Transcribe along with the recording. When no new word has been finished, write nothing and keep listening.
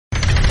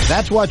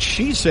That's what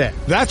she said.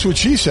 That's what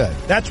she said.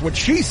 That's what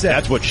she said.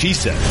 That's what she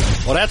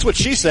said. Well, that's what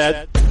she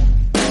said.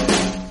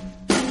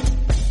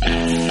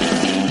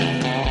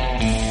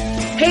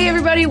 Hey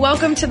everybody,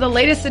 welcome to the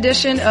latest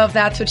edition of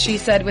That's What She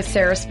Said with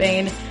Sarah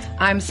Spain.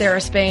 I'm Sarah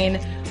Spain.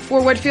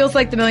 For what feels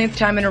like the millionth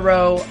time in a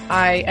row,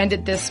 I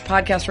ended this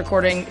podcast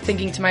recording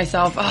thinking to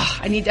myself,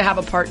 I need to have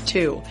a part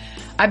two.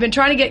 I've been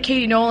trying to get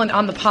Katie Nolan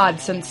on the pod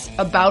since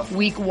about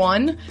week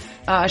one.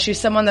 She's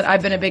someone that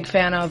I've been a big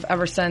fan of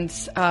ever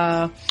since.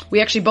 We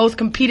actually both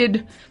competed.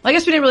 Well, I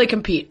guess we didn't really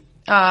compete.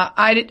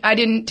 I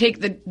didn't take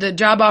the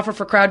job offer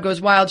for Crowd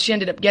Goes Wild. She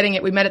ended up getting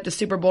it. We met at the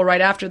Super Bowl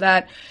right after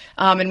that.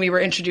 And we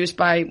were introduced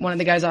by one of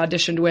the guys I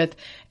auditioned with.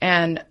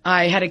 And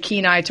I had a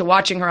keen eye to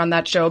watching her on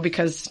that show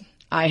because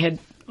I had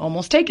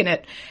almost taken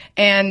it.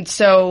 And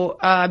so,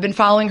 I've been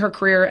following her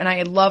career and I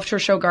had loved her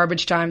show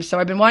Garbage Time. So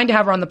I've been wanting to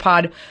have her on the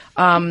pod,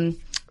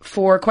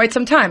 for quite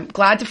some time.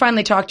 Glad to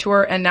finally talk to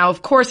her. And now,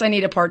 of course, I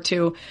need a part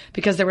two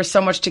because there was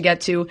so much to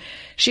get to.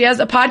 She has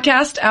a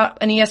podcast out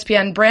on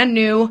ESPN, brand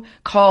new,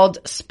 called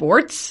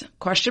Sports? ?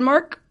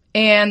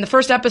 And the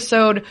first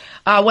episode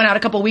went out a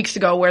couple weeks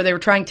ago where they were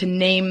trying to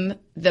name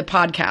the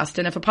podcast.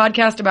 And if a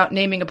podcast about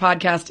naming a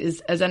podcast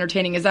is as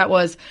entertaining as that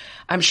was,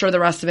 I'm sure the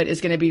rest of it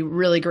is going to be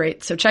really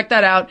great. So check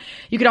that out.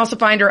 You can also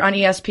find her on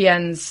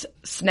ESPN's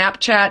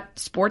Snapchat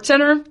Sports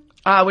Center,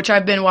 which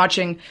I've been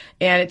watching,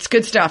 and it's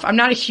good stuff. I'm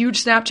not a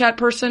huge Snapchat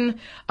person.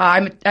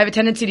 I have a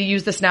tendency to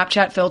use the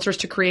Snapchat filters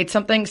to create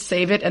something,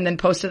 save it, and then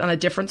post it on a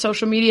different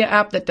social media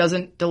app that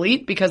doesn't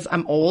delete because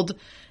I'm old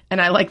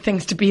and I like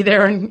things to be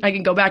there and I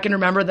can go back and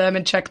remember them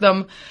and check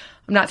them.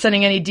 I'm not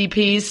sending any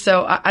DPs,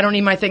 so I don't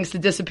need my things to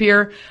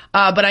disappear.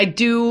 But I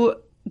do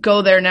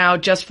go there now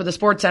just for the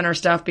Sports Center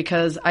stuff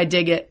because I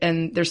dig it,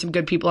 and there's some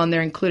good people on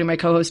there, including my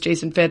co-host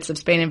Jason Fitz of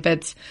Spain and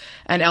Fitz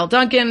and Elle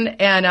Duncan,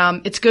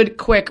 and it's good,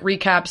 quick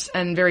recaps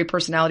and very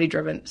personality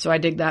driven, so I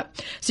dig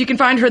that. So you can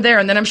find her there,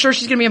 and then I'm sure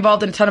she's going to be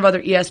involved in a ton of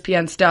other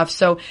ESPN stuff.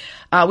 So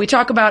we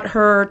talk about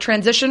her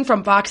transition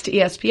from Fox to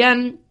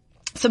ESPN,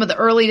 some of the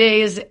early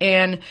days,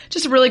 and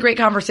just a really great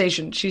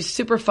conversation. She's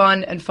super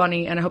fun and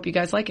funny, and I hope you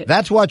guys like it.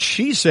 That's what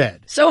she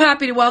said. So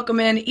happy to welcome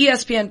in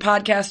ESPN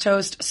podcast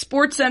host,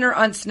 Sports Center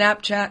on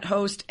Snapchat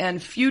host,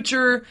 and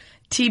future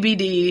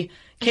TBD,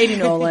 Katie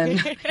Nolan,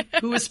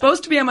 who was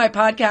supposed to be on my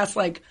podcast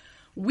like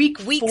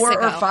weeks 4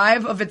 ago. or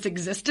 5 of its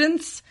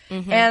existence,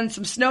 and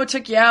some snow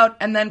took you out,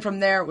 and then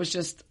from there it was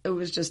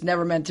just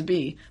never meant to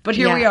be. But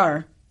here we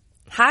are.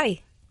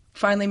 Hi.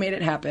 Finally made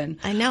it happen.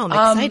 I know.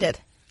 I'm excited.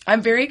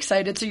 I'm very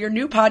excited. So your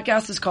new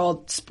podcast is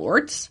called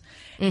Sports,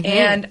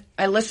 and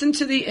I listened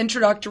to the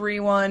introductory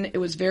one. It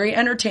was very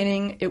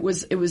entertaining. It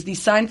was the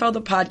Seinfeld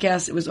of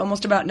podcasts. It was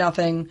almost about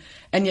nothing,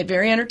 and yet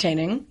very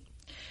entertaining.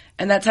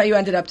 And that's how you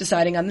ended up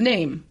deciding on the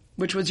name,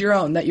 which was your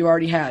own that you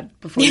already had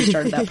before you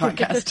started that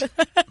podcast.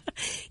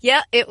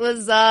 Yeah, it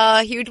was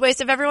a huge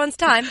waste of everyone's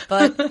time,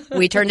 but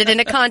we turned it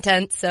into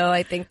content, so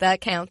I think that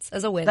counts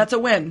as a win. That's a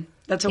win.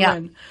 That's a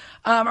win.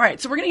 All right,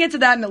 so we're going to get to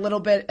that in a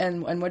little bit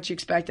and what you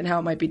expect and how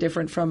it might be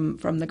different from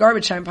the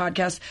Garbage Time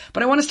podcast.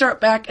 But I want to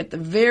start back at the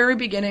very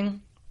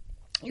beginning.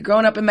 You're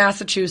growing up in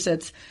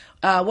Massachusetts.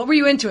 What were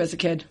you into as a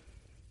kid?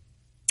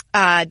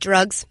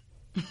 Drugs.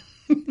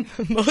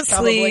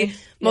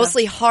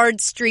 Mostly hard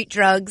street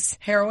drugs.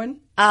 Heroin?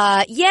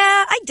 Yeah,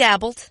 I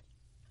dabbled.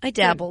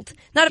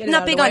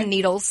 Not big on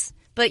needles.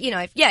 But,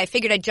 I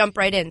figured I'd jump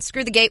right in.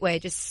 Screw the gateway.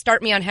 Just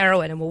start me on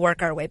heroin and we'll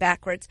work our way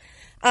backwards.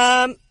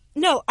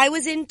 No, I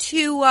was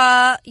into,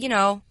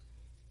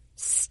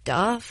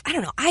 stuff. I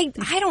don't know.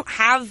 I don't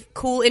have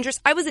cool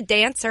interests. I was a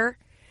dancer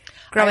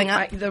growing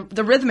up.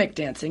 The rhythmic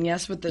dancing,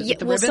 yes, with the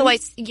ribbons? So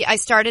I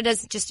started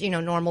as just,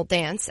 normal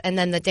dance. And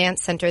then the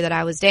dance center that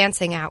I was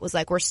dancing at was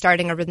like, we're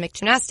starting a rhythmic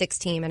gymnastics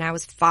team. And I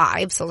was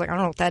 5. So I was like, I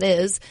don't know what that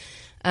is.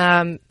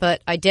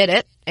 But I did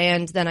it.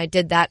 And then I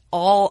did that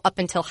all up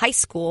until high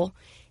school.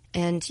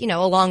 And,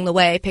 along the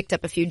way, picked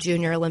up a few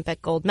junior Olympic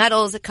gold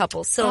medals, a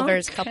couple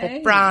silvers, a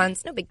couple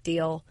bronze. No big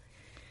deal.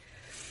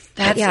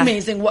 That's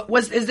amazing.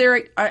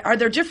 Are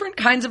there different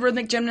kinds of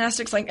rhythmic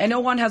gymnastics? Like, I know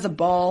one has a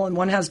ball and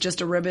one has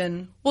just a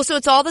ribbon. Well, so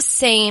it's all the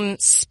same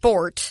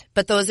sport,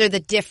 but those are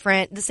the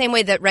same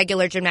way that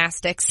regular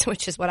gymnastics,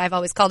 which is what I've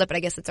always called it, but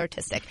I guess it's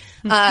artistic,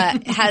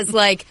 has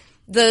like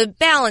the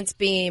balance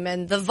beam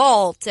and the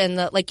vault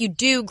and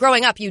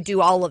growing up, you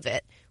do all of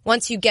it.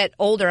 Once you get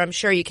older, I'm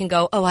sure you can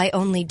go, I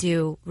only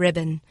do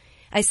ribbon.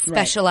 I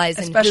specialize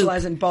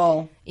in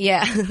ball.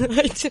 Yeah.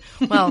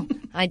 Well,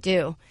 I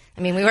do. I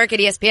mean, we work at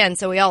ESPN,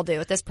 so we all do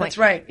at this point. That's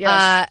right.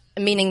 Yes.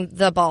 Meaning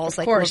the balls,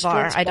 of course,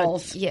 LeVar. I don't.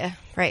 Balls. Yeah.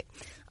 Right.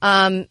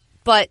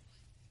 But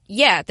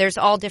yeah, there's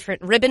all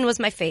different. Ribbon was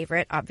my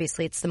favorite.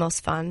 Obviously, it's the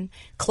most fun.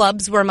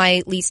 Clubs were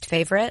my least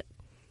favorite.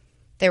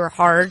 They were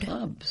hard.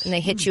 Clubs. And they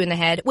hit you in the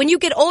head. When you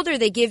get older,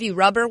 they give you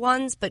rubber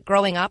ones, but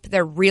growing up,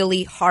 they're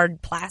really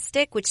hard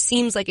plastic, which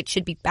seems like it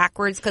should be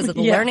backwards because of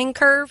the learning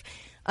curve.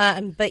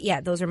 But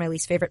yeah, those are my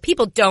least favorite.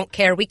 People don't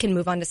care. We can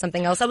move on to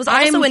something else. I was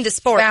also into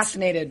sports.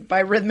 Fascinated by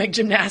rhythmic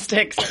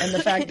gymnastics and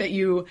the fact that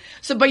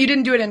but you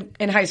didn't do it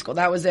in high school.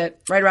 That was it.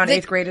 Right around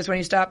 8th grade is when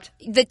you stopped?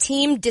 The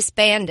team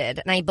disbanded,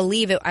 and I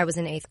believe I was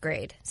in 8th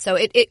grade. So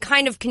it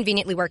kind of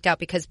conveniently worked out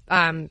because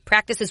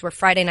practices were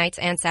Friday nights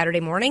and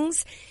Saturday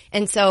mornings.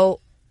 And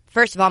so,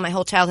 first of all, my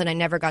whole childhood I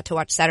never got to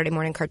watch Saturday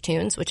morning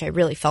cartoons, which I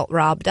really felt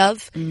robbed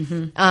of.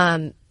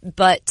 Mm-hmm.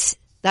 But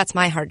that's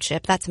my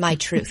hardship. That's my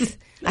truth.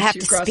 I have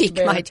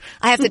to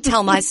I have to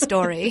tell my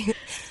story.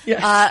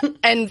 Yes.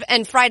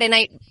 And Friday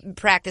night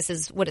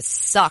practices would have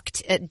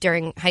sucked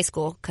during high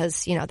school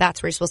because,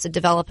 that's where you're supposed to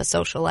develop a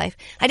social life.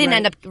 I didn't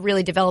end up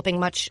really developing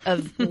much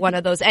of one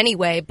of those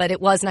anyway, but it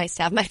was nice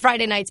to have my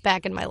Friday nights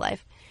back in my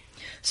life.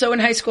 So in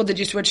high school, did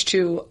you switch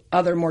to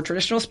other more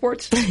traditional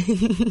sports?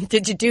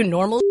 Did you do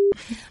normal?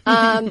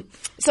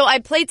 So I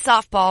played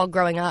softball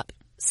growing up.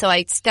 So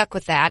I stuck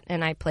with that,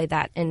 and I played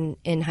that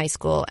in high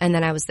school. And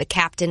then I was the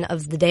captain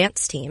of the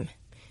dance team.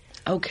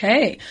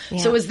 Okay. Yeah.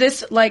 So is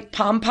this like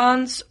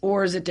pom-poms,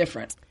 or is it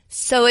different?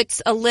 So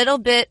it's a little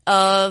bit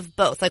of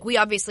both. Like, we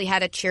obviously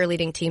had a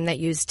cheerleading team that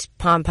used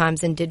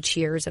pom-poms and did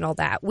cheers and all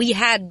that. We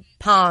had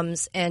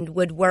poms and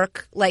would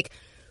work, like,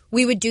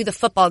 we would do the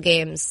football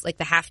games, like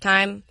the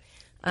halftime,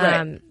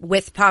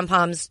 with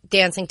pom-poms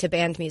dancing to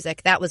band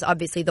music. That was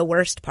obviously the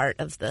worst part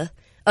of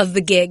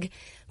the gig.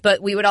 But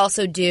we would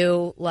also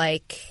do,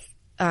 like,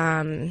 what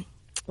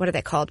are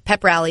they called?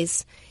 Pep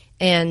rallies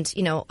and,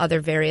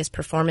 other various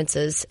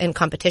performances and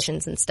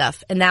competitions and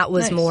stuff. And that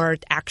was more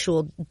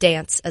actual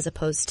dance as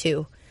opposed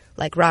to,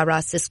 like,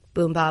 rah-rah, sis,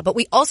 boom, ba. But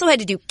we also had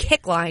to do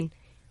kickline,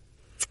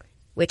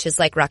 which is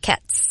like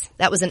Rockettes.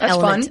 That was an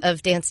element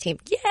of dance team.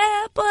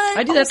 Yeah, but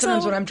I do that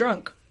sometimes when I'm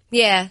drunk.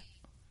 Yeah.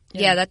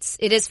 Yeah,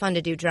 it is fun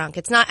to do drunk.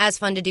 It's not as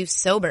fun to do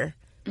sober,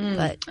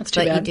 but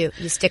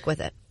you stick with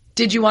it.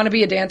 Did you want to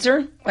be a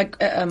dancer, like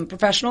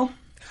professional?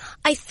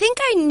 I think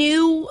I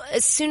knew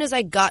as soon as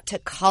I got to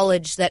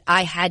college that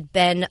I had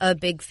been a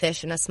big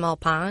fish in a small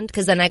pond,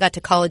 because then I got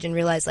to college and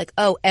realized, like,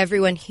 oh,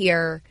 everyone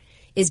here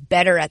is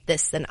better at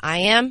this than I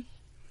am.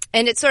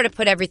 And it sort of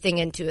put everything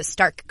into a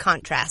stark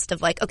contrast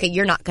of, like, okay,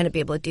 you're not going to be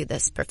able to do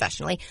this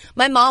professionally.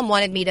 My mom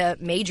wanted me to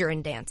major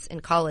in dance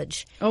in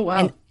college. Oh,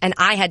 wow. And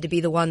I had to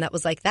be the one that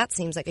was like, that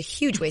seems like a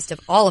huge waste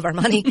of all of our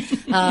money.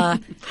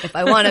 If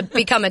I want to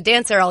become a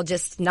dancer, I'll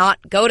just not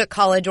go to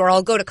college, or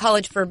I'll go to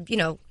college for,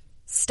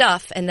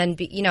 stuff, and then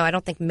be, I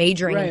don't think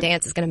majoring in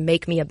dance is going to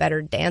make me a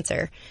better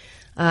dancer.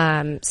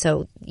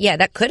 So, yeah,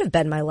 that could have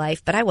been my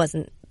life, but I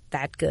wasn't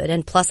that good.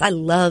 And plus, I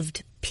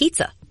loved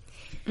pizza.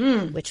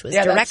 Which was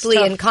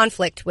directly in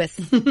conflict with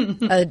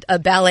a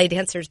ballet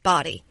dancer's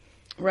body.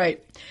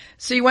 Right.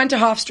 So you went to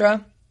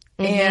Hofstra,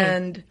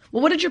 and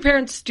what did your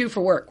parents do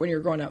for work when you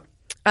were growing up?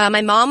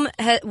 My mom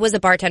was a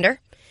bartender.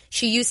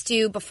 She used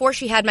to, before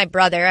she had my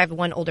brother, I have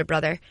one older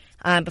brother,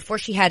 before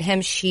she had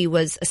him, she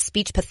was a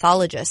speech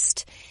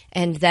pathologist,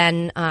 and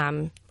then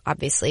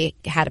obviously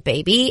had a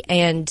baby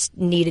and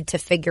needed to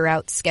figure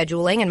out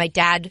scheduling. And my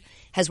dad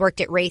has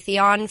worked at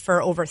Raytheon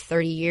for over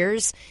 30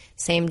 years.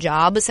 Same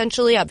job,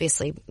 essentially,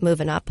 obviously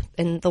moving up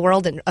in the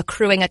world and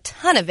accruing a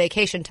ton of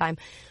vacation time.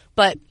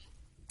 But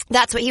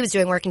that's what he was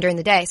doing, working during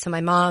the day. So my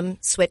mom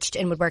switched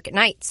and would work at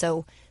night.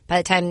 So by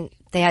the time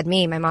they had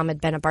me, my mom had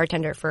been a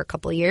bartender for a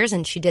couple of years,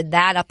 and she did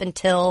that up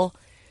until,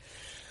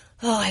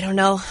 I don't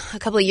know, a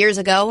couple of years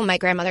ago when my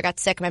grandmother got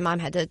sick. My mom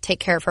had to take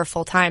care of her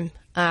full time.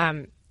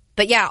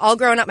 But yeah, all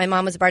growing up, my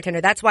mom was a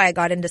bartender. That's why I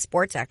got into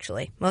sports,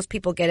 actually. Most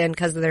people get in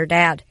because of their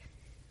dad.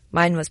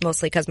 Mine was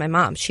mostly because my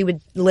mom. She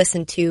would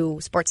listen to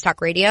sports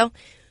talk radio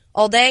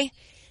all day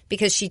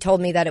because she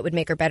told me that it would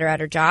make her better at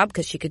her job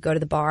because she could go to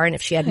the bar, and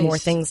if she had more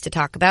things to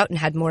talk about and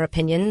had more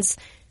opinions,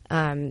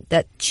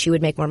 that she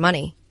would make more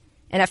money.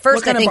 And at first,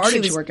 what kind I think of bar she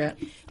did was. You work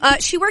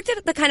at? She worked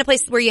at the kind of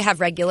place where you have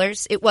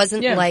regulars. It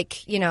wasn't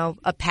like,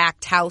 a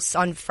packed house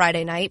on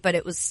Friday night,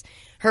 but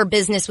her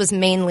business was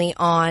mainly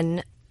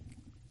on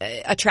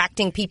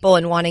attracting people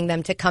and wanting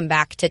them to come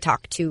back to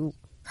talk to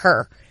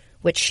her,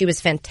 which she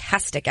was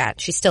fantastic at.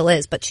 She still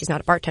is, but she's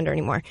not a bartender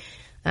anymore.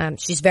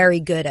 She's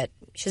very good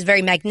she has a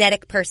very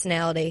magnetic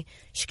personality.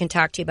 She can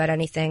talk to you about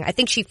anything. I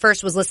think she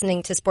first was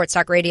listening to sports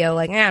talk radio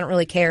like, I don't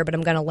really care, but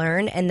I'm going to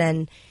learn. And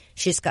then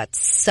she just got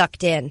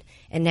sucked in.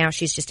 And now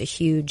she's just a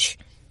huge,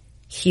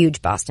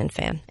 huge Boston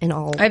fan.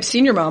 I've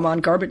seen your mom on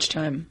Garbage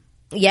Time.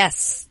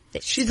 Yes.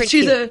 She's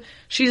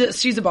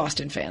a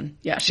Boston fan.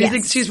 Yeah,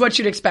 she's what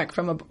you'd expect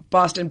from a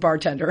Boston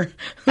bartender.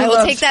 I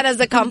will take that as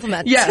a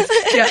compliment.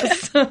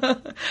 Yes.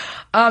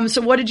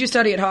 So what did you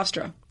study at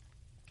Hofstra?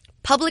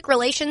 Public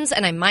relations,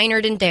 and I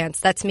minored in dance.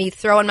 That's me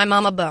throwing my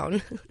mom a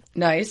bone.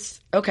 Nice.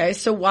 Okay,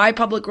 so why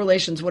public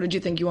relations? What did you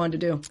think you wanted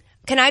to do?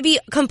 Can I be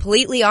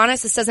completely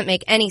honest? This doesn't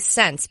make any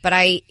sense, but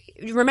I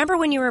remember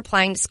when you were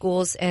applying to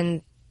schools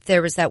and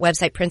there was that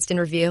website Princeton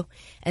Review,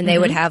 and they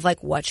would have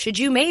like, what should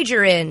you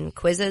major in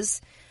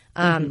quizzes?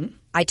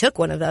 I took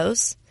one of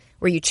those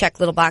where you check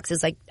little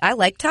boxes like, I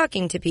like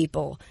talking to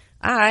people.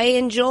 I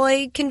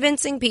enjoy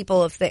convincing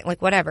people of things,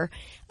 like whatever.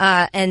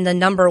 And the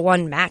number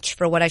one match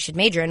for what I should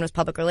major in was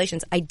public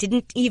relations. I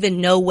didn't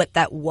even know what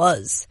that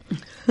was.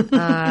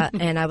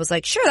 And I was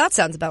like, sure, that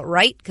sounds about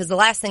right. Because the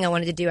last thing I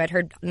wanted to do, I'd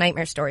heard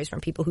nightmare stories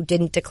from people who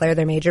didn't declare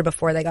their major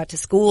before they got to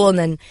school, and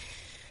then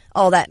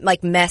all that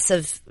like mess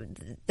of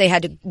they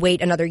had to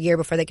wait another year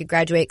before they could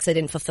graduate because they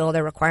didn't fulfill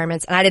their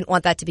requirements. And I didn't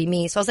want that to be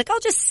me. So I was like, I'll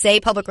just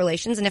say public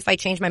relations, and if I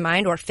change my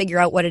mind or figure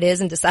out what it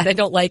is and decide I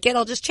don't like it,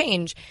 I'll just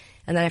change.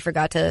 And then I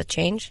forgot to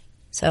change.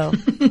 So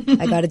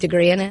I got a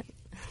degree in it.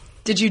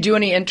 Did you do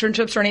any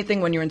internships or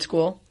anything when you were in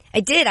school? I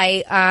did.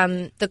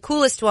 The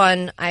coolest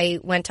one, I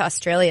went to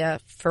Australia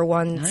for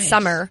one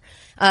summer.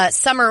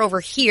 Summer over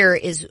here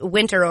is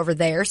winter over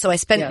there. So I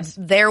spent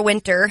their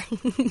winter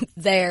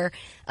there,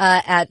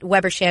 at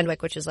Weber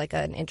Shandwick, which is like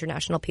an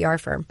international PR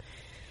firm,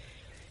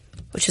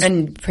 which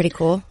is pretty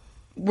cool.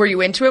 Were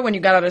you into it when you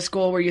got out of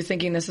school? Were you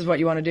thinking this is what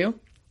you want to do?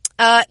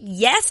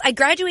 Yes, I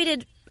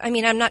graduated. I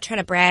mean, I'm not trying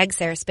to brag,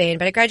 Sarah Spain,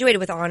 but I graduated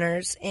with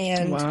honors.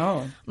 And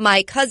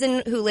my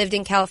cousin who lived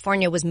in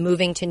California was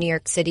moving to New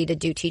York City to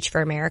do Teach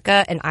for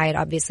America. And I had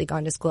obviously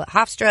gone to school at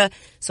Hofstra.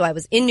 So I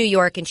was in New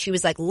York, and she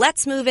was like,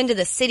 let's move into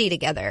the city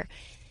together.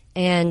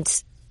 And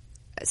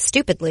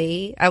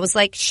stupidly, I was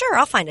like, sure,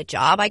 I'll find a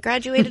job. I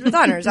graduated with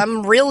honors.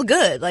 I'm real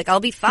good. Like, I'll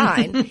be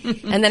fine.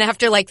 And then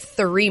after like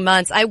 3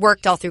 months, I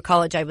worked all through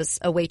college. I was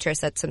a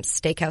waitress at some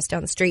steakhouse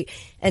down the street.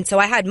 And so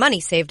I had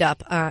money saved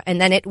up.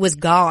 And then it was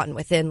gone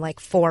within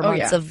like 4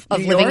 months of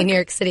living in New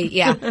York City.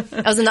 Yeah.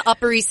 I was in the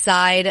Upper East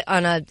Side in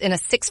a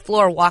 6th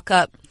floor walk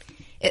up.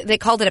 They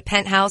called it a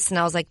penthouse, and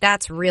I was like,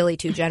 that's really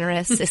too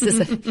generous.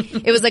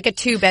 It was like a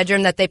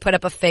 2-bedroom that they put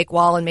up a fake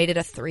wall and made it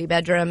a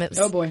 3-bedroom. It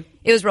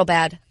was real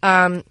bad.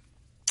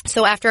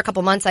 So after a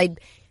couple months, I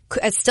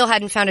still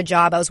hadn't found a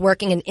job. I was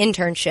working an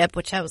internship,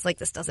 which I was like,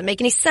 this doesn't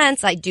make any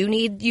sense. I do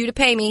need you to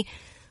pay me.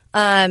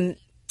 I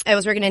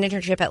was working an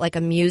internship at like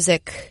a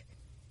music,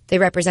 they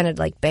represented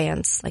like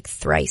bands, like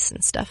Thrice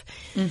and stuff.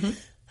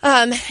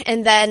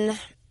 And then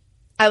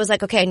I was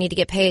like, okay, I need to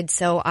get paid.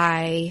 So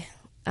I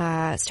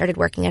started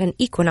working at an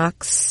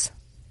Equinox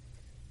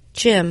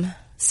gym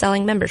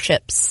selling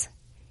memberships.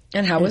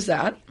 And how was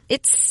that?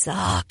 It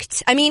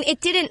sucked. I mean,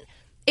 it didn't.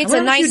 It's I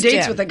a nice a few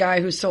dates gym. with a guy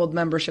who sold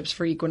memberships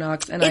for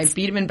Equinox, and I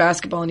beat him in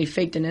basketball, and he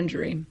faked an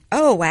injury.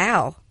 Oh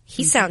wow,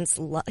 he sounds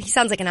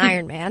like an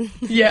Iron Man.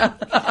 Yeah.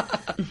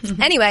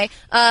 Anyway,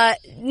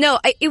 no,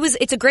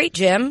 it's a great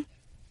gym,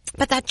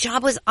 but that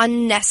job was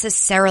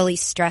unnecessarily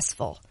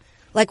stressful.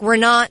 Like, we're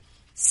not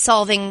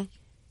solving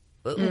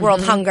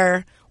world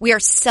hunger. We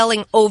are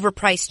selling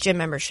overpriced gym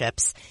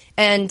memberships,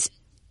 and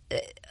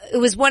it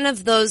was one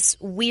of those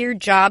weird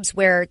jobs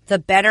where the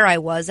better I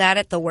was at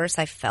it, the worse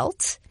I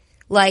felt.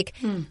 Like,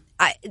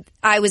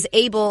 I was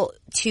able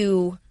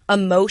to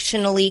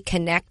emotionally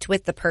connect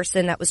with the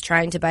person that was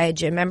trying to buy a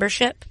gym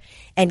membership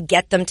and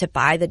get them to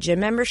buy the gym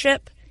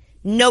membership,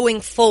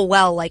 knowing full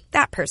well, like,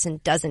 that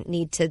person doesn't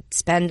need to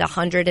spend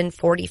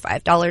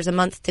 $145 a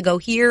month to go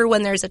here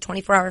when there's a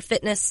 24-hour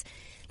fitness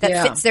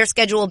that fits their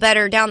schedule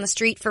better down the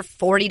street for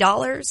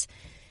 $40.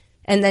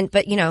 And then,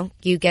 but, you know,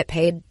 you get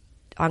paid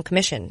on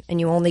commission, and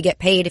you only get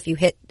paid if you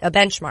hit a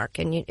benchmark.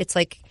 And it's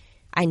like,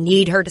 I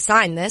need her to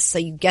sign this, so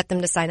you get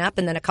them to sign up,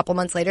 and then a couple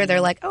months later, they're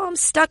like, oh, I'm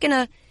stuck in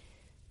a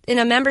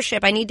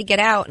membership. I need to get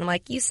out. And I'm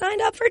like, you signed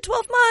up for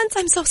 12 months.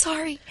 I'm so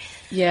sorry.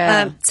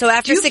 Yeah. So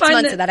after 6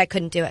 months of that, I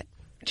couldn't do it.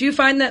 Do you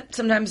find that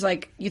sometimes,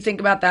 like, you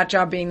think about that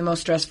job being the most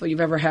stressful you've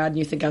ever had, and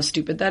you think how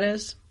stupid that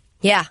is?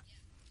 Yeah.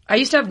 I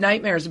used to have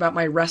nightmares about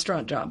my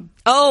restaurant job.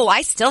 Oh,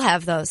 I still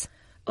have those.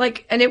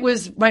 Like, and it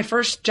was my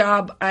first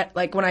job at,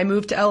 like, when I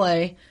moved to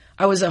LA,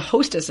 I was a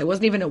hostess. I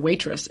wasn't even a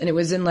waitress, and it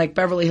was in like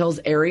Beverly Hills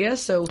area.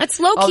 So it's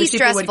low-key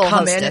stressful.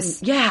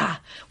 Hostess.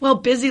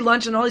 Busy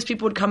lunch, and all these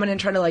people would come in and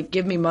try to like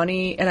give me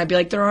money, and I'd be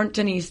like, there aren't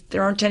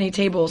any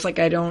tables. Like,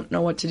 I don't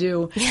know what to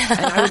do. And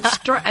I would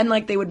start, and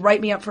like they would write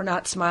me up for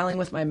not smiling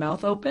with my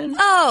mouth open.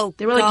 Oh,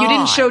 they were like, you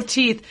didn't show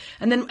teeth,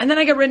 and then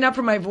I got written up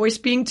for my voice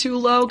being too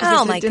low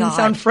because it didn't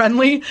sound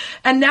friendly.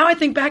 And now I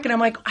think back, and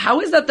I'm like,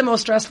 how is that the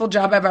most stressful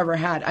job I've ever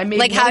had? I made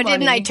like, no how money.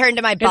 didn't I turn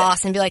to my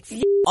boss and be like,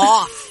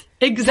 off?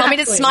 Exactly. Tell me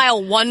to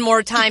smile one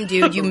more time,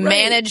 dude. You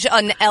manage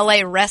an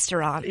LA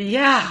restaurant.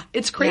 Yeah.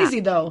 It's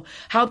crazy, though,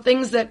 how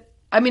things that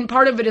 – I mean,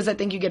 part of it is I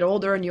think you get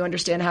older and you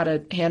understand how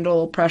to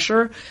handle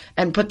pressure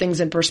and put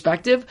things in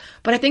perspective.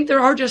 But I think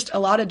there are just a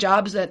lot of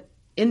jobs that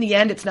in the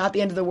end it's not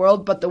the end of the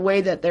world, but the way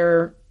that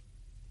they're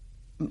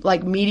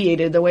like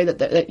mediated, the way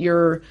that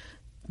you're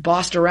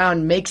bossed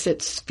around makes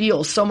it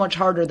feel so much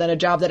harder than a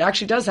job that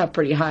actually does have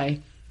pretty high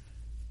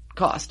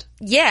cost.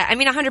 Yeah, I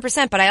mean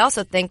 100%, but I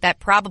also think that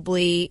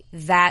probably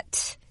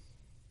that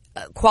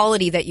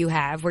quality that you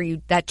have where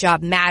that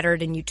job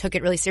mattered and you took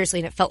it really seriously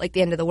and it felt like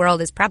the end of the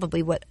world is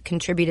probably what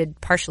contributed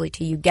partially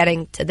to you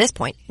getting to this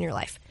point in your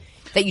life.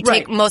 That you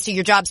take most of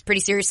your jobs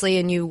pretty seriously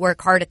and you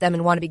work hard at them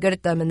and want to be good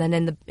at them, and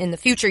then in the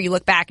future you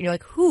look back and you're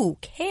like, who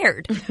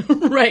cared?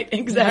 Right,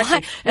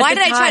 exactly. Why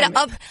did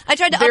I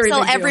tried to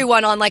upsell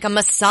everyone on like a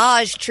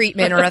massage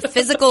treatment or a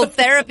physical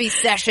therapy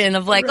session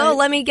of like, oh,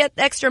 let me get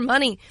extra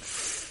money.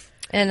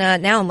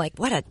 And now I'm like,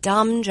 what a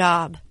dumb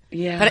job.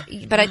 Yeah.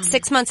 But I had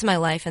 6 months of my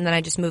life, and then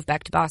I just moved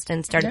back to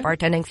Boston, started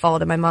bartending,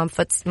 followed in my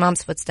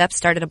mom's footsteps,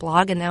 started a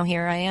blog, and now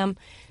here I am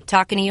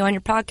talking to you on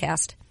your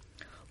podcast.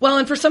 Well,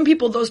 and for some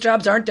people, those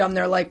jobs aren't dumb.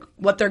 They're like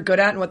what they're good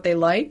at and what they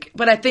like.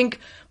 But I think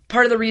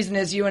part of the reason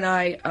is you and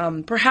I,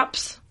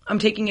 perhaps, I'm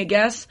taking a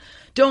guess,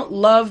 don't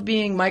love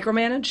being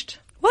micromanaged.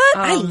 What?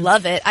 I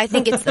love it. I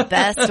think it's the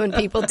best when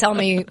people tell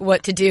me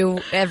what to do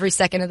every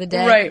second of the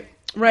day.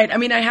 Right. I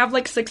mean, I have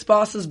like 6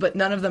 bosses, but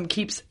none of them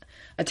keeps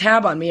a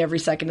tab on me every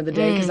second of the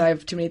day because I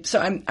have too many. So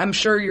I'm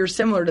sure you're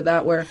similar to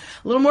that, where a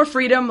little more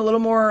freedom, a little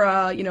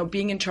more,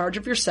 being in charge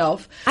of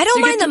yourself. I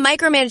don't mind the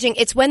micromanaging.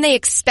 It's when they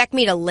expect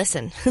me to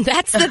listen.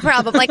 That's the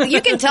problem. Like,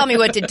 you can tell me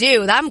what to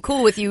do. I'm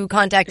cool with you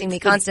contacting me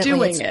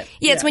constantly. Doing it.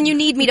 Yeah, it's when you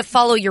need me to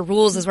follow your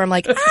rules is where I'm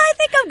like, I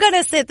think I'm going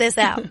to sit this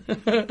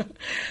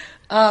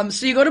out.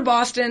 So you go to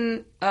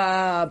Boston.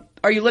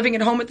 Are you living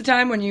at home at the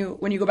time when you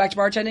go back to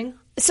bartending?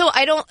 So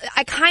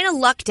I kind of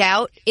lucked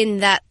out in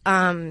that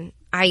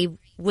I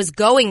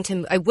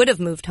would have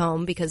moved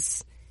home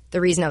because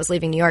the reason I was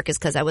leaving New York is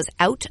because I was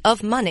out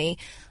of money.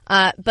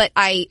 But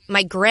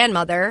my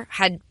grandmother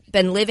had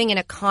been living in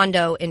a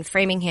condo in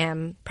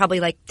Framingham, probably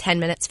like 10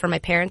 minutes from my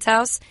parents'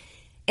 house.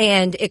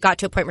 And it got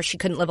to a point where she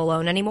couldn't live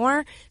alone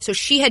anymore. So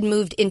she had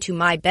moved into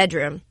my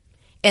bedroom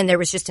and there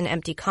was just an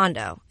empty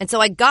condo. And so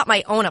I got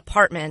my own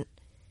apartment.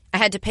 I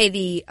had to pay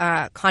the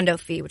condo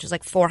fee, which was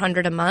like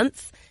 $400 a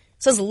month.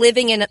 So I was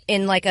living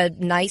in like a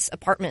nice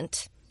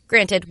apartment.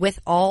 Granted, with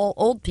all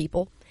old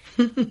people,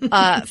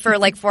 for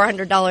like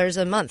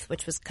 $400 a month,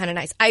 which was kind of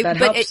nice.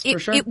 For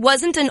sure. It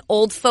wasn't an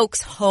old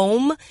folks'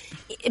 home,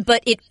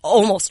 but it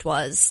almost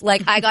was.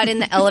 Like, I got in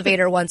the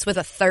elevator once with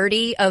a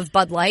 30 of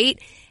Bud Light,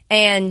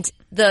 and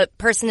the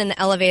person in the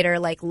elevator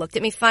like looked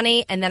at me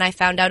funny, and then I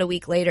found out a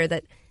week later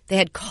that they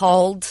had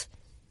called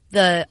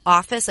the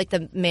office, like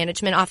the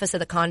management office of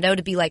the condo,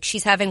 to be like,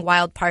 she's having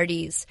wild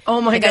parties.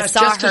 Oh my gosh,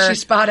 just because she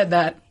spotted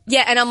that.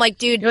 Yeah, and I'm like,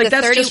 dude, you're like,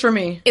 that's 30, just for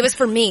me. It was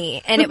for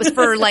me, and it was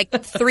for like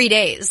 3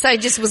 days. So I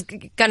just was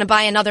gonna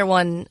buy another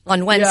one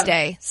on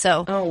Wednesday. Yeah.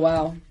 So. Oh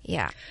wow.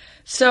 Yeah.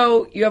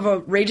 So you have a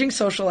raging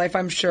social life,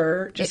 I'm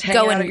sure. Just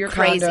hanging out at your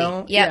crazy.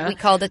 condo. Yeah, we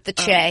called it the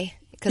Che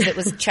because it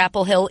was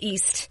Chapel Hill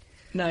East.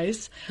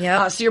 Nice.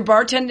 Yeah. So you're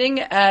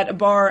bartending at a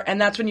bar, and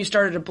that's when you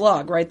started a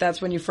blog, right?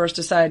 That's when you first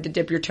decided to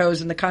dip your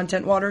toes in the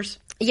content waters?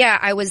 Yeah,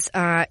 I was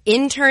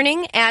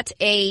interning at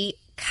a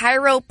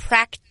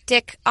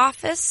chiropractic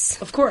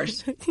office. Of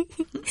course.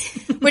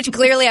 Which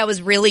clearly I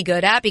was really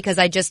good at because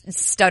I just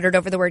stuttered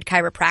over the word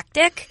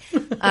chiropractic.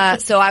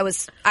 So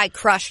I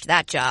crushed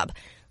that job,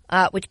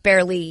 which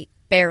barely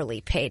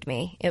paid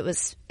me. It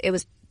was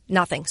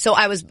nothing. So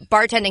I was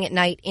bartending at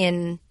night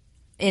in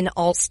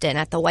Alston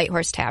at the White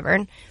Horse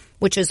Tavern,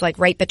 which is like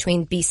right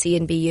between BC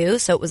and BU.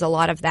 So it was a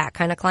lot of that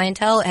kind of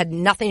clientele. It had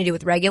nothing to do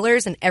with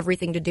regulars and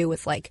everything to do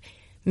with like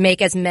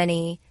make as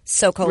many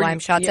SoCo lime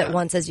shots at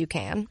once as you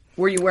can.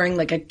 Were you wearing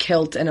like a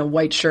kilt and a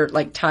white shirt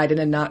like tied in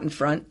a knot in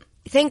front?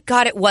 Thank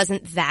God it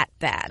wasn't that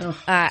bad.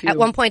 At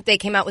one point they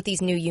came out with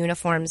these new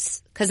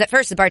uniforms because at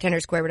first the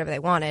bartenders could wear whatever they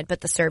wanted,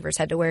 but the servers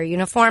had to wear a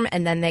uniform.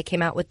 And then they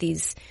came out with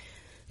these,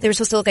 they were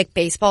supposed to look like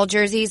baseball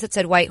jerseys that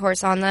said White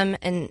Horse on them.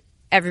 And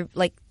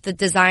the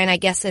design, I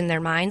guess, in their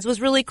minds was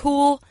really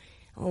cool.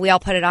 We all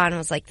put it on and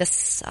was like, this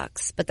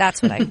sucks. But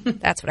that's what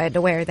I had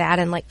to wear, that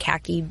and like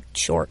khaki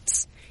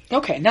shorts.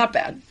 Okay, not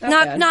bad.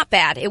 Not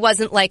bad. It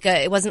wasn't like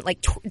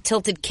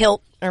tilted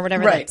kilt or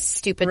whatever that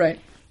stupid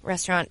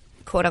restaurant,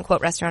 quote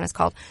unquote restaurant is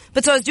called.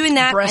 But so I was doing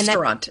that.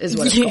 Restaurant is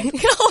what it's called.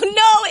 Oh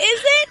no,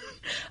 is it?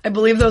 I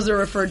believe those are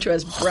referred to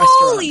as restaurants.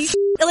 Holy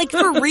like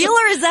for real,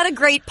 or is that a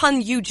great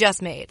pun you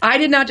just made? I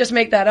did not just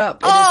make that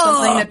up. It is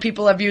something that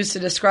people have used to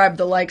describe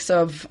the likes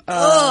of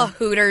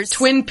Hooters,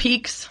 Twin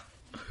Peaks,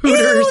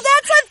 Hooters. Ew,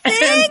 that's a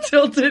thing. And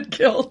tilted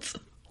kilt.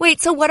 Wait,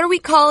 so what are we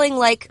calling,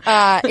 like,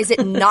 is it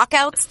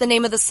Knockouts, the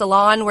name of the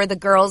salon where the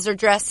girls are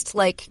dressed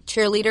like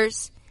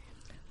cheerleaders?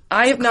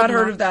 I have not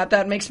heard of that.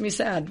 That makes me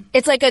sad.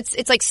 It's like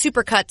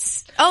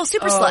Supercuts. Oh,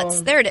 Super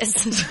Sluts. There it is.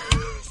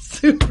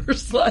 Super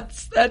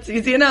Sluts. That's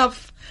easy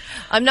enough.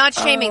 I'm not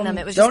shaming them.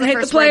 It was don't just the hate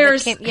first the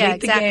players. Word that came,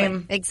 hate the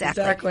game.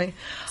 Exactly.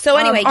 So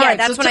anyway,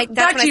 that's when I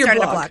started a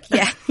blog.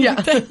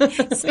 Yeah.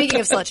 Speaking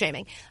of slut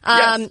shaming,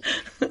 yes.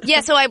 Yeah.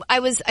 So I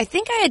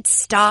think I had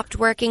stopped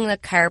working the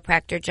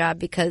chiropractor job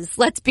because,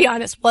 let's be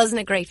honest,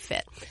 wasn't a great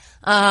fit.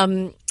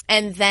 And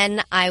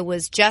then I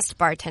was just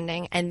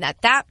bartending, and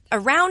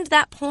around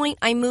that point,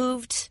 I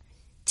moved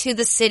to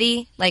the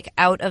city, like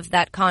out of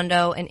that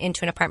condo and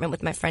into an apartment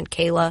with my friend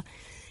Kayla,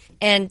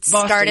 and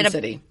Boston started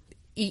City.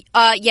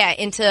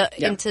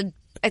 into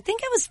I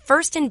think I was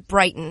first in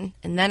Brighton,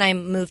 and then I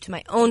moved to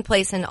my own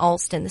place in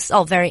Alston. This is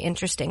all very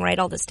interesting. Write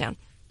all this down.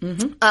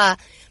 Mm-hmm.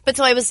 But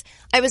so I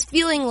was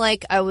feeling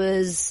like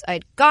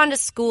I'd gone to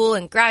school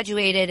and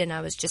graduated, and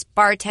I was just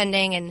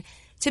bartending. And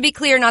to be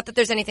clear, not that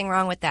there's anything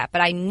wrong with that, but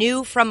I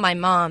knew from my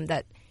mom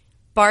that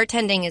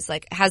bartending is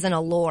like has an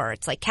allure.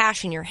 It's like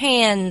cash in your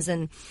hands,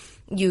 and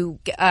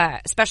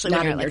especially Not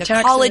when you're in like your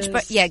a college, taxes.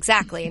 but yeah,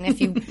 exactly. And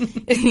if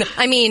you,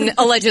 I mean,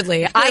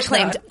 allegedly, I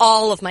claimed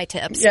all of my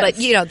tips, Yes. but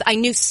you know, I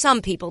knew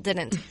some people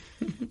didn't.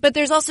 But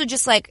there's also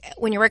just like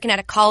when you're working at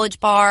a college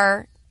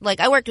bar, like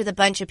I worked with a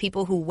bunch of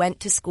people who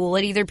went to school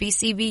at either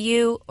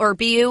BCBU or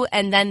BU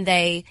and then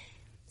they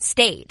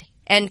stayed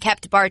and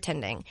kept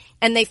bartending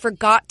and they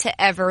forgot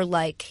to ever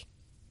like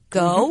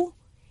go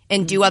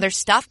and do other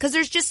stuff. Cause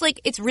there's just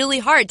like, it's really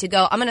hard to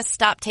go, I'm going to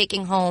stop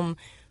taking home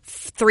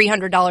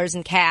 $300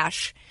 in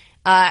cash.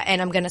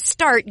 And I'm going to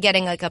start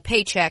getting like a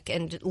paycheck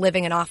and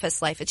living an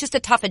office life. It's just a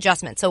tough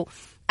adjustment. So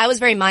I was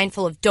very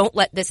mindful of don't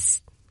let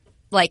this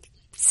like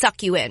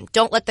suck you in.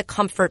 Don't let the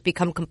comfort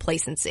become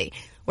complacency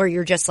where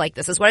you're just like,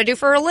 this is what I do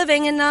for a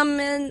living.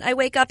 And I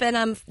wake up and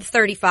I'm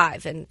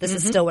 35 and this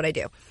is still what I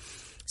do.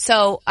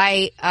 So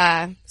I,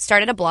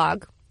 started a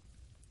blog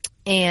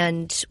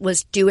and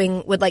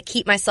would like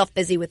keep myself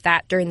busy with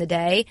that during the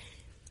day.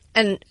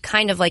 And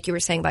kind of like you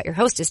were saying about your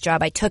hostess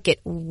job, I took it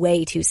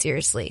way too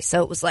seriously.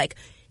 So it was like,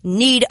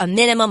 need a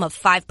minimum of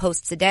 5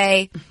 posts a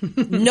day.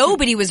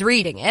 Nobody was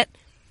reading it.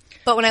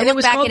 But when I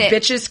look back at it,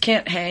 Bitches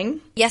Can't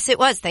Hang. yes, it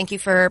was. Thank you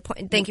for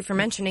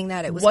mentioning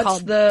that. It was What's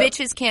called the-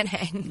 Bitches Can't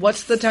Hang.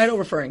 What's the title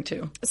referring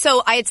to?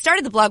 So I had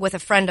started the blog with a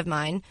friend of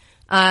mine,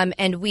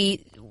 and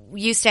we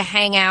used to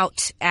hang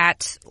out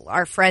at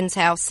our friend's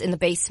house in the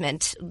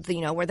basement,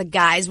 you know, where the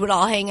guys would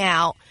all hang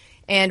out,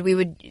 and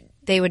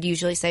they would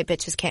usually say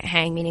bitches can't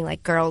hang, meaning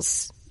like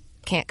girls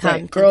can't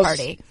come to Girls the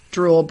party.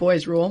 drool,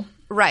 boys rule.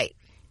 Right.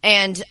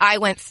 And I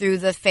went through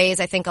the phase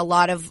I think a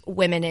lot of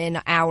women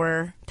in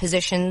our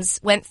positions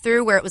went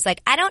through where it was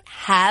like, I don't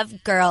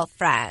have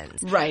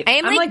girlfriends. Right. I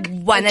am I'm like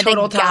like one a of the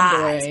total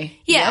guys. tomboy.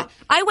 Yeah. Yep.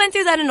 I went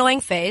through that annoying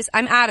phase.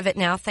 I'm out of it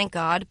now, thank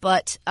God.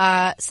 But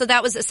so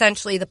that was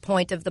essentially the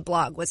point of the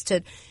blog, was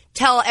to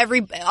tell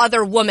every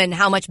other woman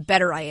how much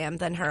better I am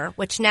than her,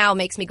 which now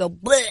makes me go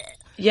bleh.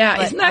 Yeah,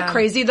 But, isn't that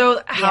crazy though,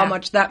 how yeah.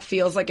 much that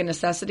feels like a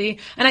necessity?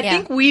 And I Yeah.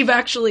 think we've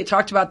actually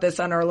talked about this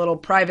on our little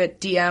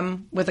private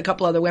DM with a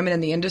couple other women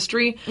in the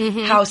industry,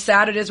 how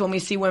sad it is when we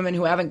see women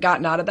who haven't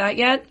gotten out of that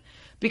yet,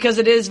 because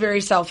it is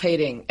very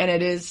self-hating and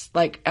it is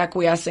like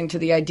acquiescing to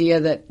the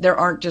idea that there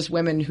aren't just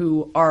women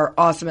who are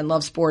awesome and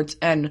love sports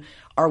and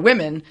are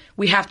women.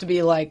 We have to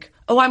be like,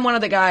 oh, I'm one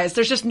of the guys.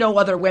 There's just no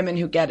other women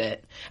who get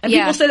it. And Yeah.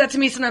 people say that to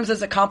me sometimes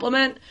as a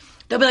compliment.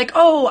 They'll be like,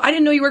 oh, I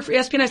didn't know you worked for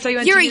ESPN. I saw you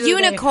on You're TV a the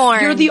other day.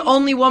 unicorn. You're the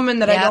only woman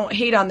that I Yep. don't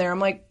hate on there. I'm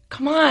like,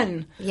 come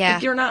on. Yeah.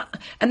 Like, you're not.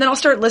 And then I'll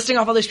start listing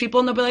off all these people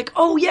and they'll be like,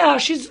 oh, yeah,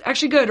 she's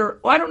actually good. Or,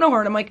 oh, I don't know her.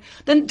 And I'm like,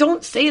 then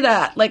don't say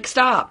that. Like,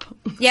 stop.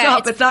 Yeah,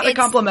 Stop. It's not a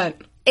compliment.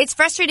 It's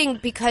frustrating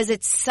because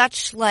it's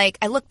such like,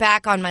 I look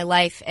back on my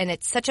life and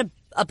it's such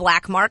a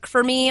black mark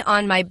for me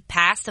on my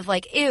past of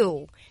like,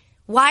 ew,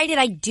 why did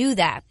I do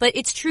that? But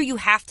it's true, you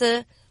have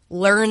to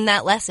learn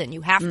that lesson. You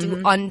have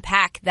to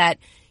unpack that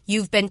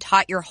you've been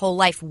taught your whole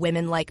life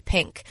women like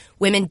pink.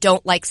 Women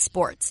don't like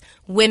sports.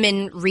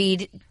 Women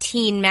read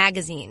teen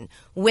magazine.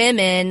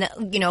 Women,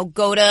 you know,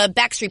 go to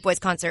Backstreet Boys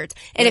concerts.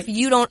 And if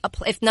you don't,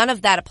 if none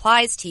of that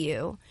applies to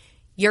you,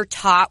 you're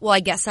taught, well, I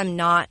guess I'm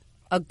not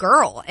a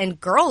girl, and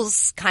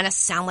girls kind of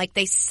sound like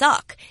they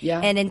suck. Yeah.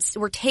 And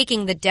we're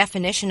taking the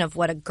definition of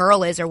what a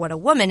girl is or what a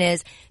woman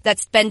is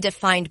that's been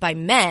defined by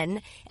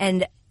men,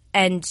 and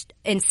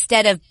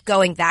instead of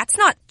going, that's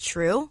not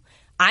true,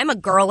 I'm a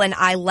girl and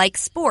I like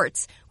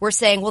sports, we're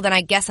saying, well, then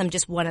I guess I'm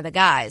just one of the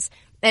guys.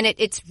 And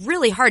it's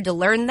really hard to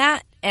learn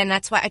that, and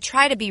that's why I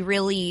try to be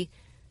really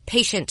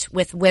patient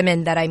with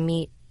women that I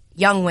meet,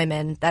 young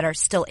women that are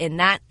still in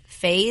that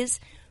phase.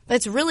 But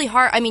it's really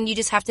hard. I mean, you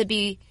just have to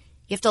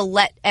you have to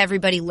let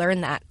everybody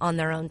learn that on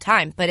their own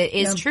time. But it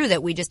is true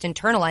that we just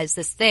internalize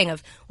this thing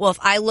of, well, if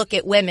I look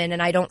at women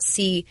and I don't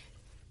see,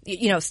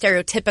 you know,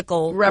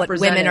 stereotypical what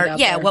women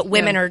are, what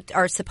women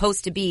are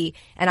supposed to be,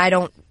 and I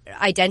don't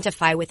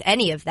identify with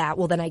any of that,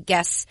 well, then I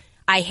guess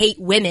I hate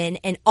women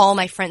and all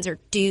my friends are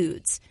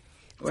dudes.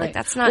 It's like,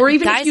 that's not, or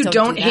even guys if you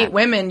don't do hate that.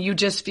 women, you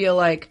just feel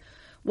like,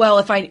 well,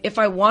 if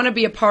I want to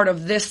be a part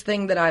of this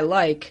thing that I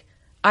like,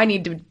 I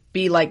need to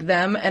be like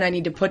them and I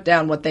need to put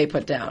down what they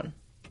put down.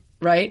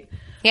 Right?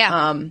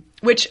 Yeah.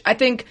 Which I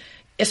think,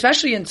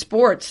 especially in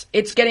sports,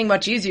 it's getting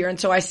much easier. And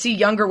so I see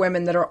younger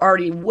women that are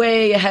already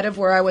way ahead of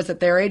where I was at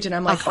their age. And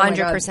I'm like, 100%. Oh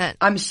my God,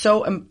 I'm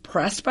so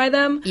impressed by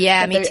them.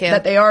 Yeah, that me too.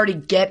 That they already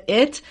get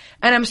it.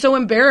 And I'm so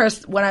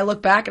embarrassed when I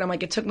look back and I'm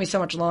like, it took me so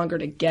much longer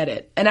to get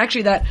it. And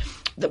actually that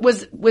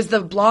was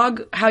the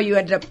blog how you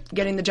ended up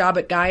getting the job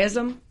at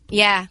Guyism?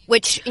 Yeah,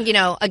 which, you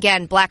know,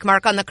 again, black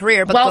mark on the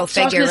career, but Well, go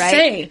figure, so I was right?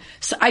 gonna say,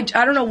 so I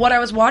don't know what I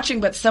was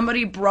watching, but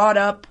somebody brought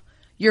up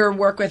your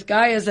work with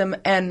Guyism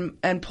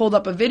and pulled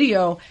up a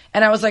video,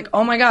 and I was like,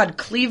 oh my God,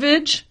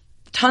 cleavage,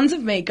 tons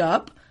of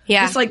makeup.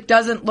 Yeah. This like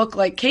doesn't look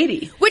like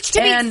Katie. Which,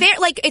 to be fair,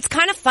 like, it's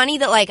kind of funny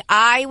that, like,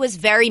 I was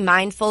very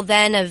mindful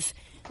then of,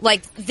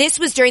 like, this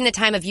was during the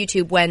time of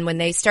YouTube when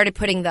they started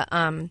putting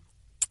the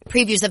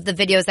previews of the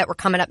videos that were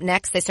coming up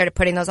next. They started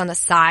putting those on the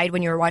side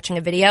when you were watching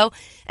a video,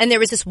 and there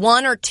was this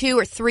 1 or 2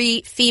 or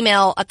 3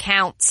 female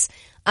accounts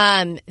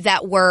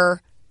that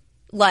were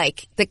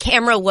like the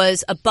camera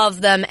was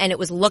above them and it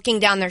was looking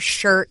down their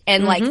shirt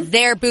and like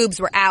their boobs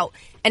were out.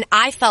 And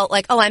I felt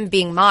like, oh, I'm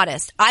being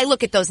modest. I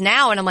look at those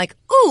now and I'm like,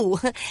 ooh,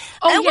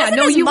 I wasn't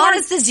as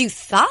modest as you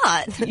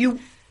thought.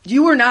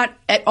 You were not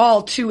at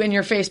all too in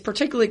your face,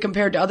 particularly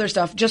compared to other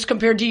stuff, just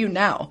compared to you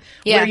now.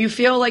 Yeah. Where you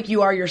feel like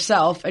you are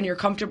yourself and you're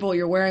comfortable,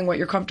 you're wearing what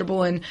you're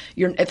comfortable in,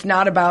 it's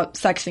not about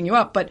sexing you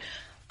up. But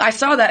I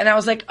saw that and I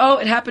was like, oh,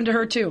 it happened to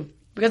her too.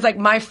 Because like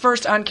my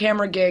first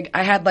on-camera gig,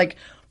 I had like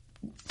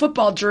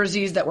football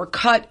jerseys that were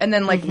cut and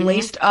then like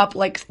laced up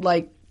like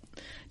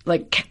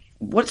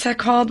what's that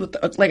called?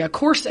 With like a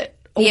corset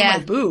over my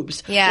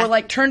boobs. Yeah. Or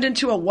like turned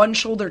into a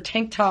one-shoulder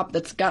tank top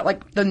that's got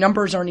like the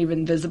numbers aren't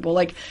even visible.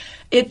 Like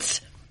it's...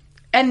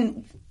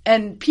 And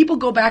people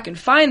go back and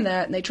find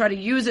that and they try to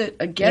use it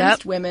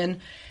against women.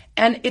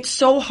 And it's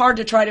so hard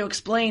to try to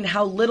explain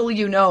how little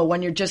you know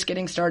when you're just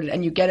getting started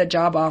and you get a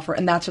job offer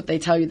and that's what they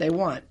tell you they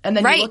want. And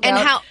then you look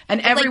out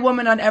and every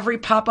woman on every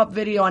pop-up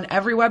video on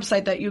every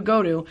website that you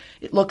go to,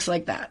 it looks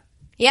like that.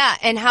 Yeah.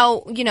 And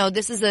how,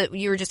 this is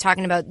you were just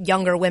talking about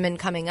younger women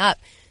coming up.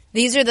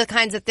 These are the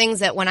kinds of things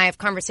that when I have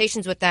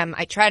conversations with them,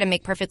 I try to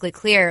make perfectly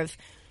clear of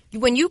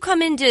when you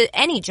come into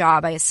any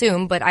job, I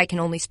assume, but I can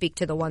only speak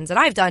to the ones that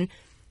I've done,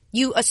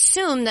 you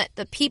assume that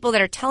the people that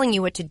are telling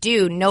you what to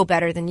do know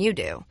better than you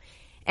do.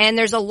 And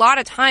there's a lot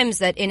of times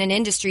that in an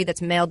industry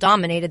that's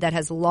male-dominated, that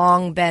has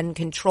long been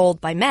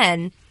controlled by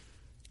men,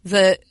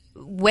 the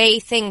way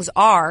things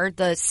are,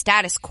 the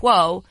status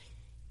quo,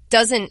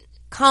 doesn't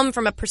come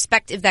from a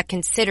perspective that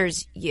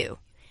considers you.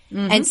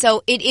 And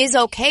so it is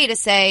okay to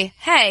say,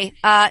 hey,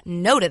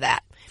 no to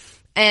that.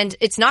 And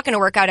it's not going to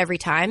work out every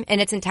time.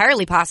 And it's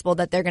entirely possible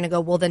that they're going to go,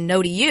 well, then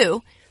no to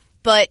you.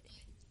 But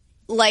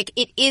like,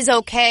 it is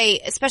okay,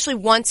 especially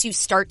once you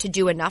start to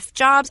do enough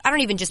jobs. I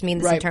don't even just mean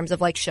this in terms of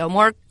like show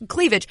more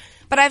cleavage,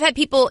 but I've had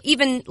people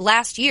even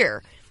last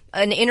year,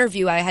 an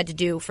interview I had to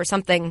do for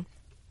something,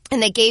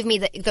 and they gave me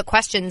the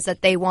questions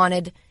that they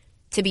wanted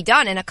to be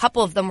done. And a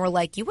couple of them were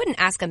like, you wouldn't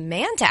ask a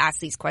man to ask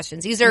these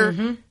questions. These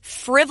are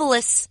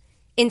frivolous,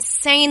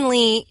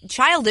 insanely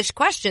childish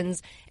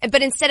questions.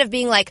 But instead of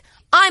being like,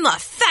 I'm a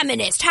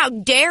feminist, how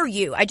dare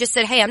you? I just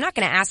said, hey, I'm not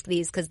going to ask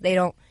these because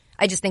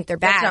I just think they're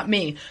bad. That's not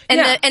me.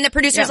 And the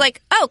producer's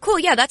like, oh, cool,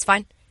 yeah, that's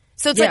fine.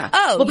 So it's like,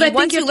 oh, but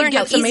once you learn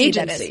how some easy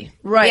agency. that is.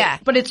 Right. Yeah.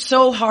 But it's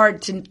so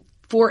hard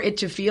for it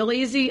to feel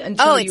easy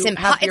until you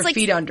have your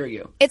feet under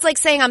you. It's like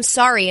saying I'm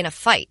sorry in a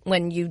fight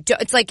when you do.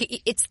 It's like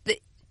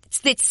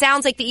it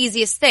sounds like the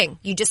easiest thing.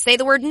 You just say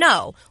the word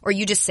no, or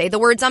you just say the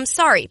words I'm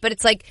sorry. But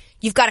it's like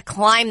you've got to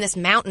climb this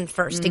mountain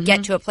first to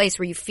get to a place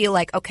where you feel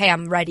like, okay,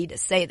 I'm ready to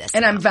say this.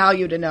 And now. I'm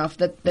valued enough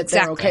that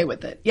they're okay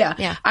with it.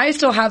 Yeah. I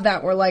still have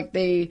that where like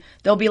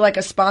there'll be like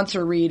a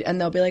sponsor read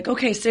and they'll be like,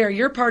 okay, Sarah,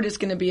 your part is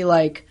going to be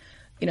like,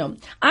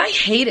 I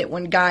hate it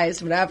when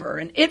guys, whatever,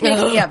 and it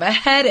makes me have a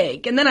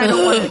headache. And then I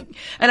don't want to,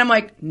 and I'm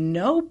like,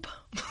 nope.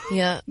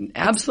 Yeah.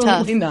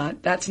 Absolutely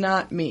not. That's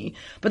not me.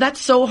 But that's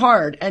so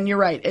hard. And you're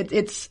right.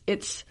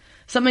 It's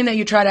something that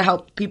you try to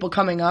help people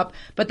coming up,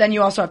 but then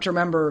you also have to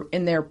remember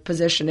in their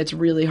position, it's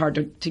really hard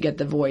to get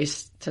the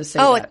voice to say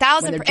that.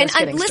 1,000%.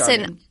 And listen,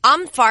 started.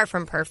 I'm far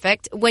from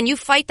perfect. When you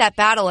fight that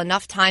battle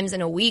enough times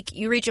in a week,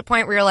 you reach a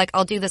point where you're like,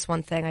 I'll do this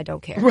one thing. I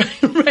don't care.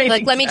 Right.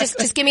 Like, let me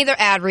just give me their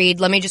ad read.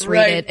 Let me just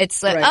read it.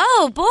 It's like,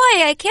 oh boy,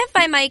 I can't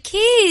find my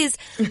keys.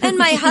 And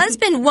my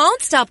husband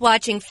won't stop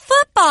watching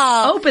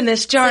football. Open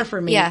this jar for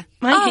me. Yeah.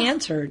 My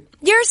hands hurt.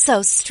 You're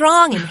so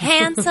strong and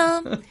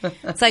handsome.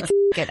 It's like,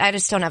 it. I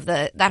just don't have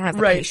the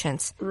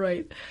patience.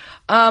 Right.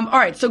 All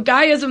right. So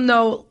guyism,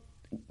 though,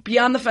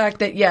 beyond the fact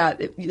that,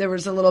 there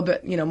was a little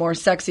bit, more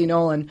sexy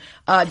Nolan.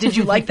 Did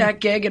you like that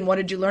gig, and what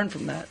did you learn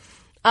from that?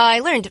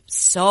 I learned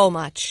so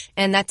much,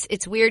 and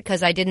it's weird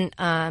because I didn't.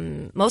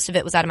 Most of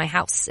it was out of my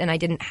house, and I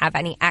didn't have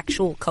any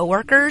actual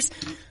coworkers.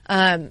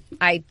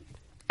 I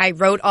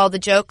wrote all the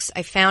jokes.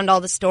 I found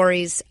all the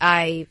stories.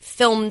 I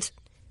filmed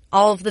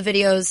all of the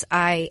videos.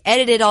 I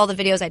edited all the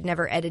videos I'd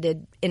never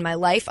edited in my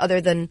life, other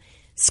than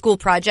school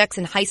projects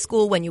in high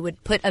school when you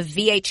would put a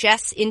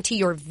VHS into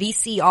your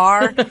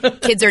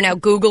VCR. Kids are now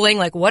Googling,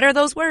 like, what are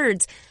those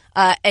words?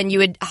 And you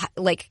would,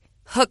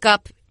 hook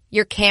up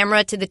your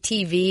camera to the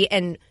TV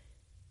and,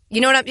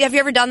 have you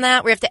ever done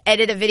that? Where you have to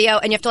edit a video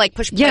and you have to,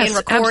 push play and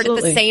record at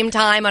the same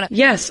time?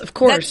 Yes, of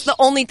course. That's the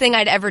only thing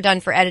I'd ever done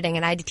for editing,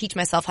 and I had to teach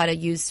myself how to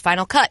use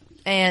Final Cut.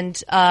 And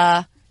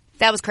that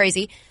was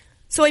crazy.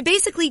 So I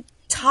basically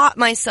taught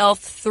myself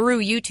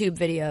through YouTube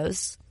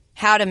videos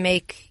how to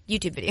make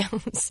YouTube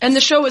videos. And the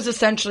show is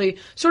essentially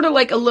sort of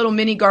like a little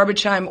mini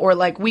Garbage Time or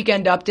like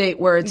Weekend Update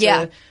where it's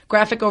a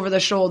graphic over the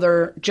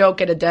shoulder, joke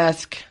at a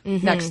desk,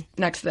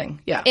 next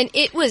thing. Yeah. And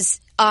it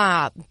was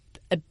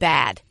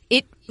bad.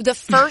 The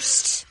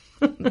first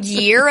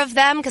year of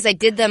them, because I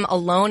did them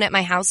alone at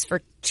my house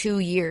for 2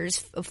 years,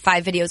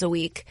 5 videos a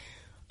week,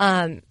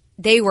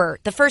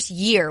 the first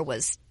year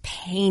was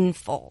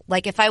painful.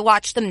 Like, if I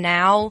watched them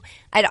now,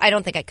 I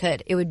don't think I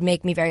could. It would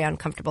make me very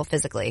uncomfortable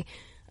physically.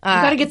 You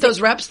got to get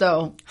those reps,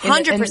 though.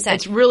 100%.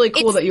 It's really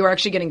cool that you were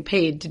actually getting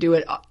paid to do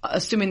it,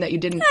 assuming that you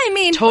didn't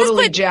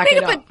totally jack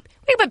it up.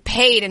 we put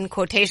paid in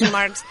quotation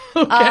marks.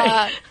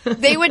 Okay.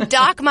 They would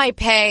dock my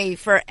pay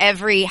for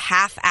every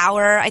half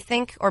hour, I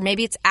think, or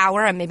maybe it's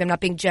hour. Maybe I'm not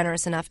being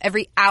generous enough.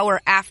 Every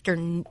hour after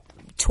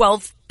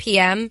 12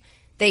 p.m.,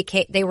 they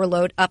were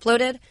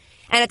uploaded.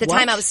 And at the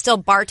time, I was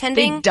still bartending.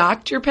 They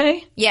docked your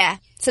pay? Yeah.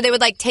 So they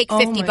would like take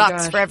 $50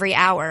 gosh. for every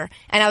hour,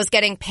 and I was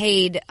getting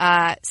paid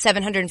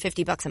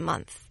 $750 a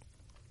month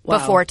Wow.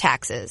 before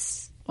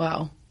taxes.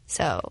 Wow.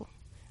 So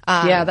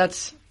Yeah,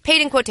 that's...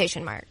 paid in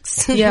quotation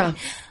marks. Yeah.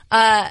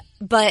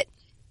 But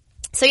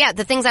so yeah,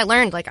 the things I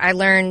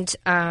learned,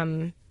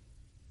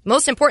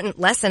 most important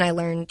lesson I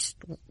learned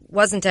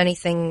wasn't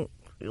anything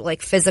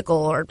like physical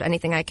or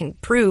anything I can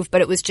prove,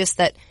 but it was just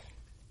that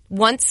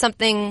once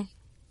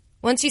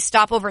you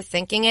stop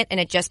overthinking it and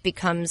it just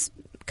becomes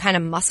kind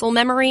of muscle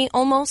memory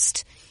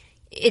almost,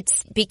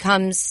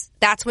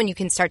 that's when you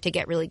can start to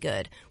get really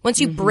good. Once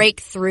you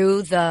break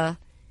through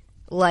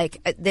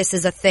this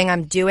is a thing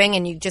I'm doing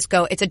and you just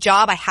go, it's a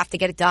job, I have to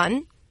get it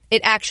done.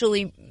 It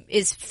actually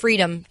is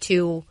freedom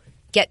to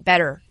get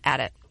better at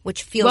it,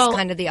 which feels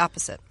kind of the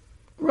opposite.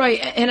 Right.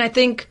 And I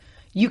think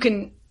you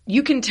can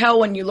tell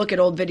when you look at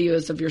old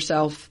videos of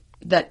yourself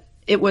that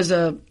it was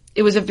an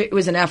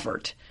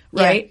effort.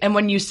 Right. Yeah. And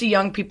when you see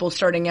young people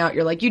starting out,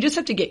 you're like, you just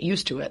have to get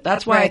used to it.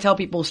 That's why I tell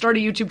people start a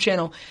YouTube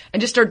channel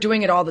and just start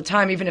doing it all the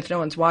time, even if no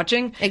one's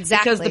watching.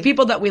 Exactly. Because the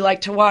people that we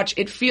like to watch,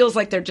 it feels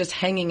like they're just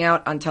hanging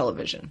out on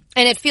television.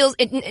 And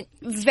it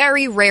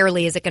very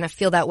rarely is it going to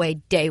feel that way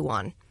day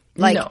one.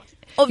 Like, no.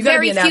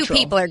 Very few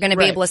people are going to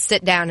be able to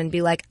sit down and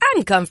be like,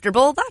 I'm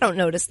comfortable. I don't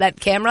notice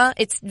that camera.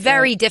 It's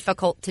very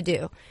difficult to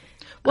do.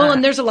 Well,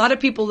 and there's a lot of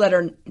people that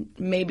are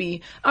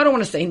maybe, I don't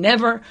want to say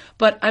never,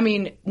 but I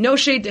mean, no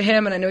shade to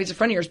him, and I know he's a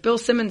friend of yours. Bill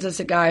Simmons is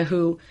a guy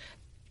who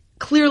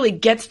clearly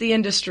gets the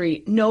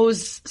industry,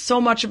 knows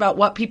so much about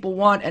what people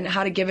want and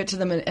how to give it to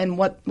them and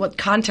what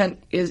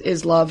content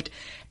is loved,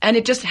 and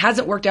it just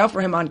hasn't worked out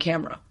for him on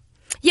camera.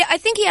 Yeah, I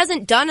think he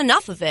hasn't done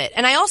enough of it.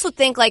 And I also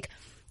think,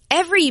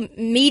 every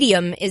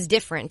medium is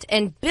different,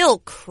 and Bill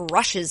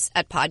crushes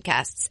at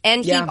podcasts.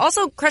 And he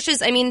also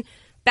crushes,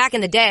 back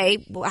in the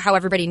day, how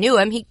everybody knew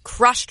him, he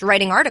crushed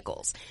writing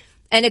articles.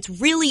 And it's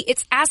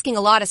asking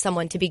a lot of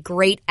someone to be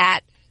great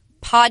at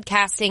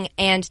podcasting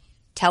and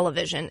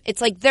television. It's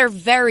like they're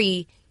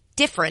very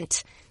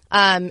different.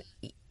 Not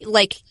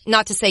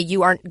to say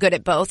you aren't good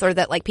at both or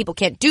that people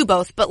can't do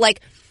both, but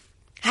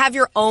have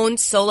your own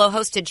solo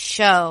hosted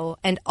show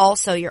and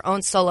also your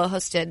own solo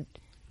hosted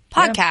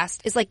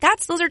podcast is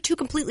those are two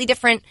completely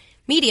different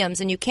mediums,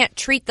 and you can't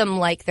treat them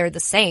like they're the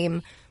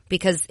same,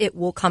 because it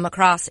will come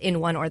across in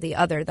one or the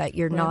other that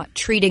you're not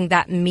treating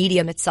that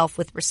medium itself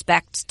with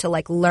respect to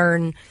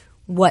learn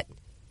what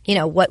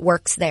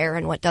works there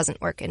and what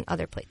doesn't work in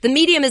other places. The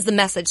medium is the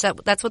message.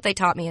 That's what they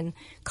taught me in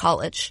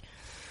college.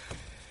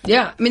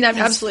 Yeah, that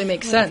absolutely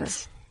makes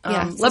sense.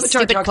 Yeah, Le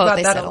Batard talks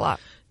about that a lot.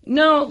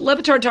 No, Le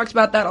Batard talks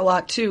about that a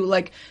lot too.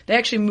 They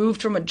actually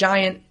moved from a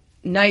giant,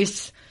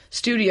 nice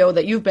studio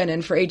that you've been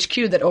in for HQ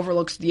that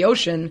overlooks the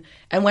ocean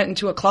and went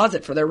into a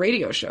closet for their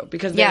radio show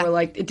because they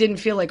were it didn't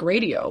feel like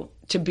radio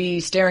to be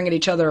staring at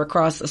each other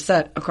across a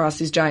set, across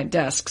these giant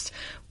desks.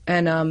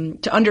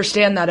 And to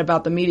understand that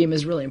about the medium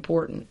is really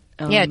important.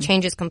 It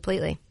changes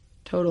completely.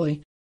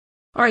 Totally.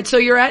 All right, so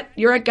you're at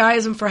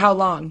Guyism for how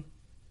long?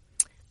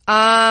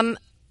 I'm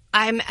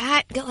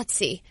at, let's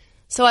see.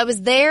 So I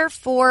was there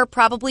for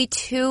probably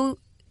two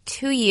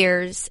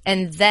years,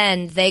 and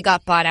then they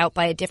got bought out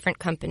by a different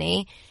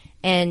company.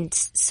 And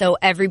so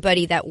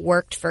everybody that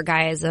worked for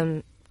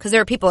Guyism, because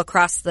there are people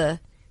across the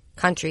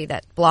country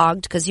that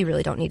blogged, because you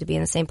really don't need to be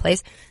in the same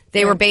place,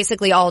 they were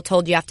basically all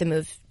told you have to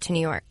move to New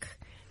York.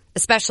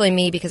 Especially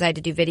me, because I had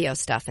to do video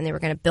stuff, and they were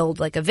going to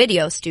build a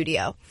video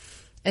studio.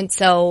 And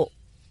so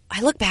I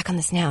look back on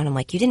this now, and I'm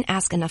like, you didn't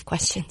ask enough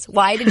questions.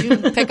 Why did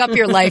you pick up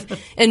your life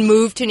and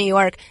move to New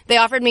York? They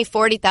offered me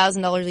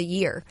 $40,000 a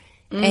year.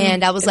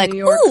 And I was like,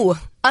 ooh,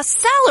 a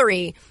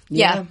salary.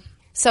 Yeah.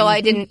 So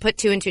I didn't put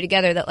two and two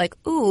together that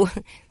ooh,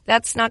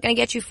 that's not going to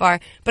get you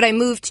far. But I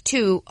moved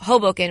to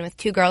Hoboken with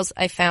two girls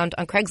I found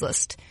on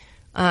Craigslist.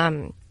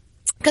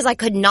 Because I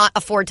could not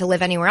afford to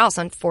live anywhere else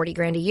on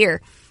 $40,000 a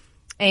year.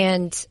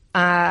 And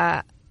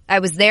I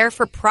was there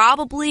for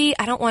probably,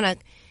 I don't want to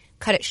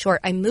cut it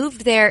short. I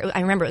moved there,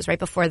 I remember it was right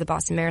before the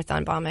Boston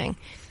Marathon bombing,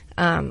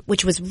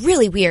 which was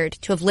really weird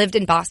to have lived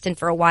in Boston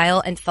for a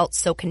while and felt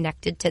so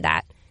connected to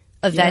that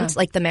event,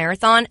 the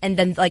marathon. And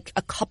then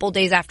a couple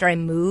days after I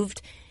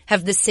moved,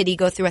 have the city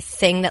go through a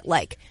thing that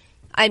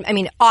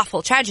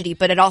awful tragedy,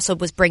 but it also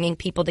was bringing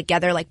people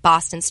together,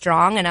 Boston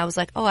Strong. And I was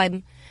like, oh, I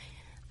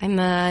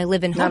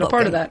live in Hoboken. Not a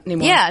part of that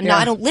anymore. Yeah, no,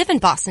 I don't live in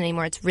Boston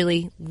anymore. It's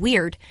really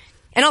weird.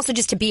 And also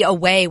just to be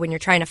away when you're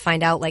trying to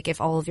find out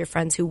if all of your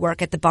friends who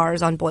work at the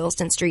bars on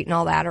Boylston Street and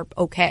all that are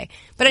okay.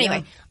 But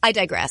anyway, I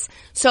digress.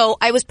 So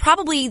I was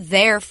probably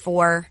there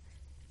for,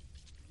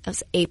 it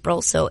was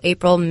April, so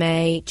April,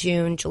 May,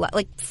 June, July,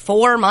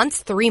 4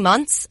 months, 3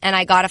 months, and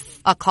I got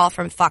a call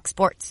from Fox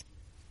Sports.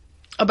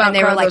 About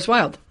Crowd Goes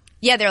Wild.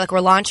 Yeah, they're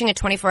we're launching a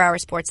 24-hour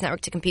sports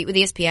network to compete with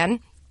ESPN.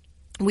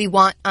 We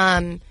want,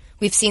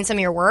 we've seen some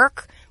of your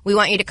work. we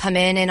want you to come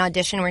in and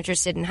audition. We're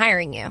interested in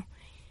hiring you.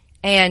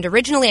 And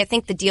originally, I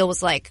think the deal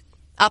was like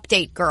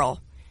update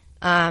girl.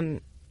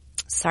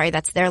 Sorry,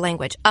 that's their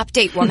language.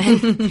 Update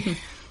woman.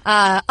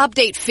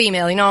 Update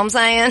female. You know what I'm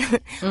saying?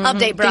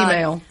 Update broad.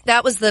 Female.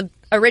 That was the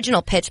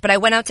original pitch. But I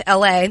went out to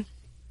L.A.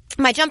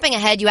 Am I jumping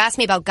ahead? You asked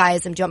me about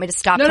guyism. Do you want me to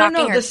stop talking?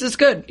 No. This is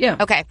good. Yeah.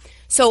 Okay.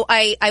 So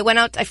I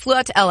flew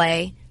out to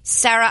L.A.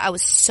 Sarah, I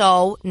was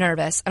so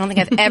nervous. I don't think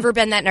I've ever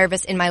been that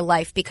nervous in my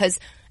life because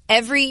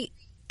every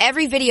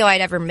video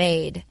I'd ever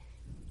made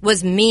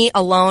was me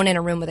alone in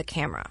a room with a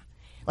camera.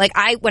 Like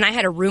when I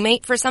had a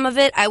roommate for some of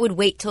it, I would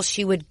wait till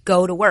she would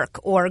go to work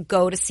or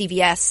go to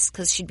CVS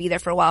because she'd be there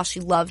for a while. She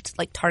loved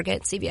like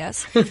Target,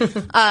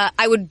 CVS.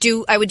 I would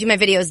do my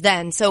videos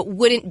then. So it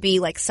wouldn't be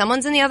like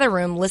someone's in the other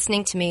room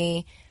listening to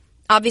me.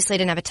 Obviously, I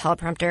didn't have a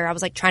teleprompter. I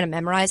was like trying to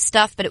memorize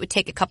stuff, but it would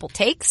take a couple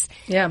takes.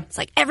 Yeah. It's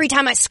like every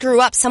time I screw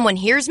up, someone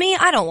hears me.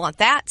 I don't want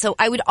that. So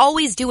I would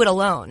always do it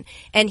alone.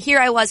 And here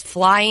I was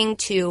flying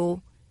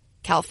to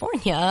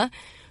California,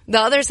 the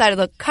other side of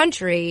the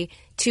country,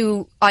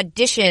 to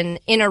audition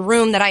in a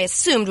room that I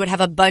assumed would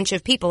have a bunch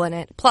of people in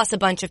it, plus a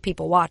bunch of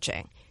people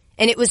watching.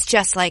 And it was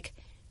just like,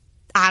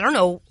 I don't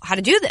know how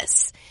to do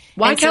this.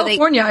 Why and so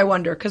California, I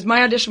wonder? Because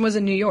my audition was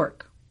in New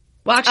York.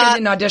 Well, actually, I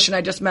didn't audition.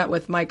 I just met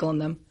with Michael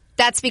and them.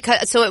 That's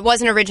because, so it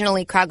wasn't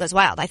originally Crowd Goes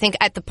Wild. I think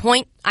at the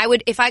point,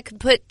 if I could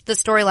put the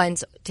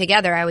storylines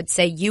together, I would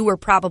say you were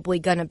probably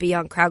going to be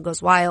on Crowd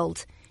Goes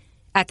Wild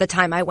at the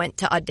time I went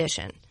to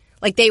audition.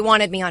 Like they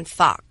wanted me on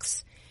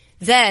Fox.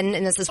 Then,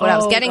 and this is what I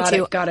was getting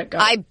to, got it.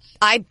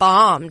 I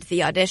bombed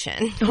the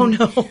audition. Oh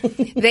no.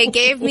 They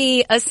gave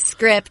me a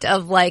script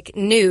of like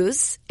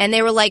news and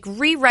they were like,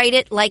 rewrite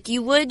it like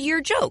you would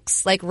your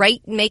jokes. Like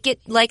make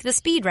it like the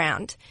speed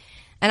round.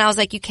 And I was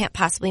like, you can't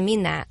possibly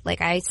mean that.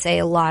 Like I say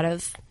a lot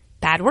of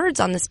bad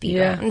words on the speed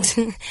round.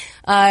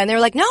 And they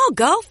were like, no,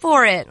 go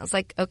for it. I was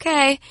like,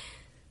 okay.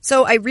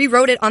 So I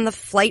rewrote it on the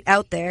flight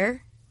out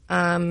there.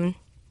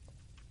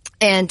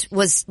 And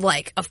was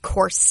like, of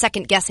course,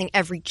 second guessing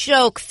every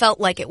joke,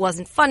 felt like it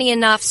wasn't funny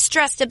enough,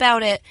 stressed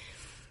about it.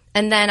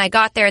 And then I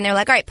got there and they were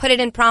like, all right, put it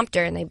in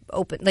prompter. And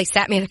they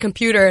sat me at a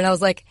computer and I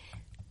was like,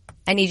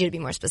 I need you to be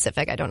more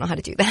specific. I don't know how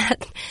to do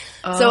that.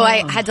 So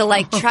I had to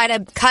like try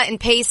to cut and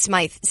paste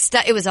my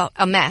stuff. It was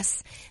a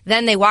mess.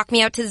 Then they walk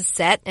me out to the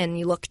set and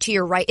you look to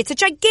your right. It's a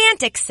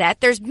gigantic set.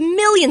 There's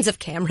millions of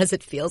cameras,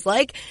 it feels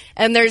like.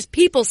 And there's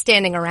people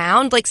standing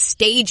around, like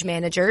stage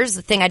managers,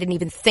 the thing I didn't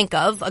even think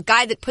of. A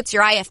guy that puts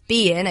your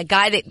IFB in, a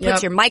guy that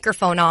puts your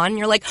microphone on. And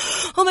you're like,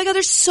 oh my God,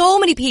 there's so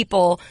many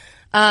people.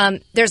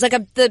 There's like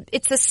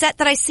it's a set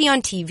that I see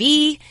on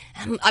TV.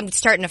 I'm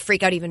starting to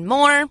freak out even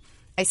more.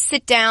 I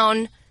sit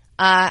down.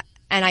 And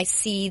I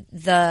see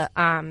of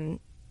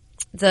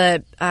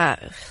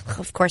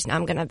course now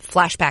I'm going to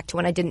flash back to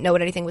when I didn't know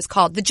what anything was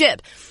called, the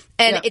jib.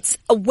 And it's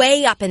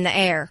way up in the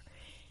air.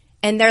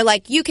 And they're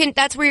like,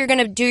 that's where you're going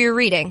to do your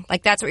reading.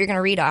 Like, that's what you're going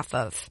to read off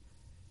of.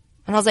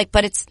 And I was like,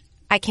 but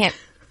I can't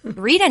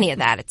read any of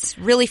that. It's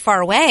really far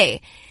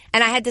away.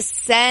 And I had to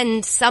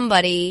send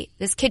somebody,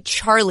 this kid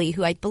Charlie,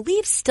 who I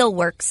believe still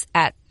works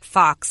at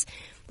Fox,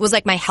 was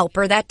like my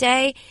helper that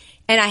day.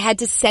 And I had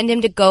to send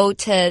him to go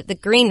to the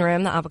green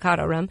room, the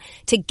avocado room,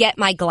 to get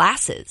my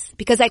glasses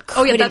because I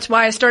couldn't. Oh yeah, that's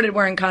why I started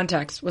wearing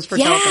contacts. Was for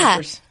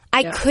teleprompters.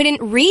 I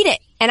couldn't read it,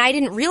 and I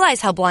didn't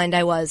realize how blind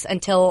I was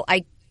until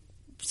I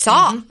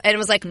saw, and it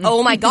was like,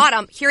 oh my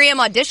God, here I am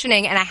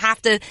auditioning, and I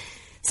have to.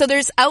 So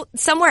there's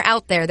somewhere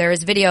out there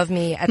is video of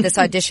me at this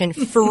audition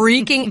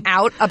freaking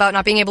out about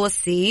not being able to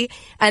see,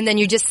 and then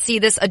you just see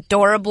this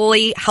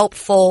adorably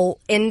helpful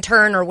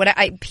intern or whatever,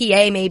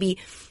 PA maybe.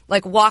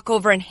 Like walk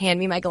over and hand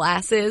me my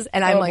glasses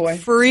and I'm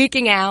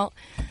freaking out.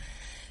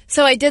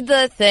 So I did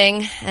the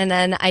thing and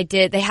then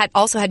they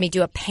also had me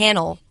do a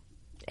panel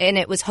and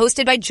it was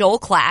hosted by Joel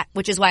Klatt,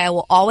 which is why I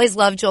will always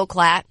love Joel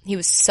Klatt. He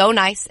was so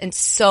nice and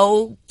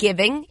so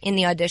giving in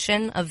the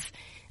audition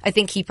I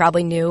think he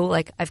probably knew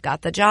like I've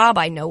got the job.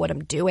 I know what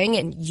I'm doing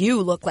and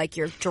you look like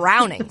you're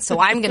drowning. So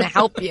I'm going to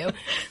help you.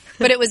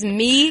 But it was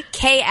me,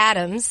 Kay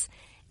Adams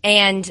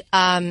and,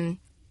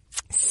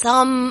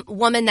 some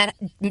woman that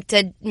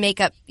did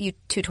makeup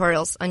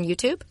tutorials on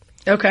YouTube.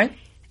 Okay.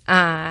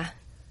 I'll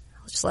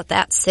just let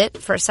that sit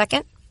for a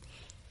second.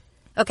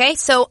 Okay,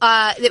 so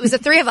it was the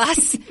three of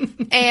us,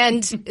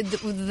 and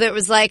there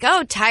was like,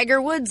 oh,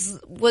 Tiger Woods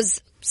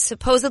was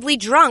supposedly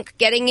drunk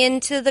getting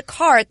into the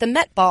car at the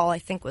Met Ball, I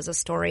think was a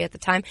story at the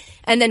time.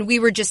 And then we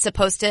were just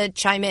supposed to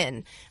chime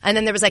in. And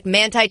then there was like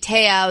Manti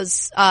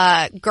Te'o's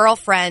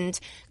girlfriend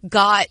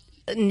got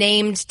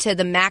named to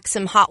the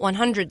Maxim Hot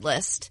 100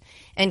 list.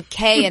 And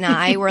Kay and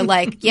I were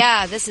like,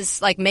 yeah, this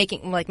is like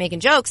making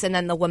jokes. And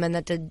then the woman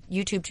that did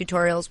YouTube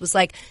tutorials was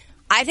like,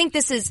 I think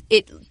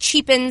it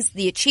cheapens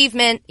the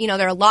achievement. You know,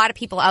 there are a lot of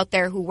people out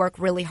there who work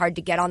really hard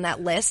to get on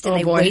that list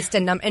and waste a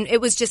number. And it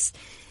was just,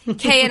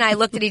 Kay and I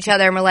looked at each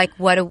other and we're like,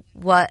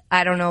 what,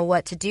 I don't know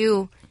what to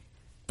do.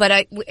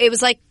 but it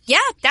was like, yeah,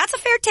 that's a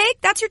fair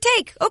take. That's your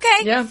take. Okay.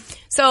 Yeah.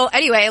 So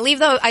anyway, I leave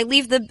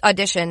the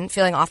audition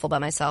feeling awful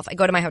about myself. I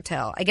go to my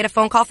hotel. I get a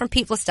phone call from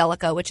Pete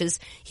Vlastelica,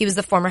 he was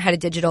the former head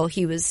of digital.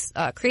 He was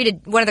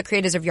one of the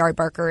creators of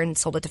Yardbarker and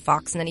sold it to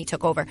Fox, and then he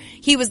took over.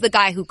 He was the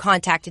guy who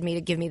contacted me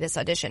to give me this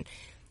audition.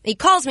 He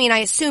calls me, and I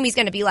assume he's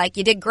going to be like,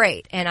 you did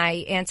great. And I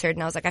answered,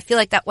 and I was like, I feel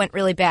like that went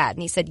really bad.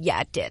 And he said,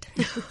 yeah, it did.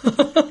 And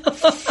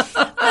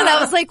I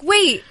was like,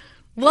 wait.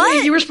 What?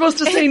 Wait, you were supposed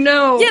to say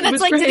no. Yeah,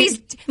 that's like,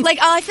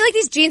 I feel like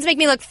these jeans make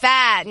me look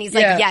fat. And he's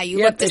like, yeah,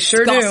 you look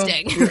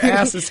disgusting. Sure do. Your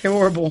ass is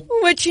horrible.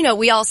 Which,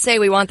 we all say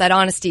we want that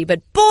honesty,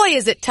 but boy,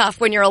 is it tough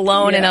when you're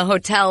alone in a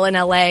hotel in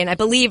LA. And I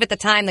believe at the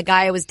time the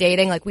guy I was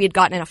dating, like we had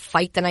gotten in a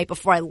fight the night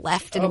before I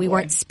left and we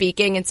weren't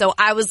speaking. And so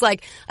I was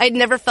like, I'd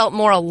never felt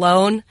more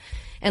alone.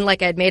 And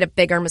like I'd made a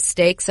bigger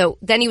mistake. So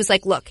then he was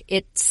like, look,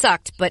 it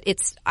sucked, but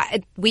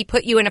we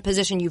put you in a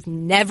position you've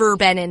never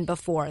been in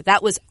before.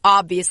 That was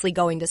obviously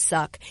going to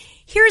suck.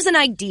 Here's an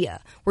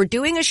idea. We're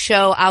doing a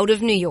show out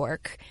of New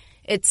York.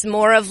 It's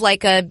more of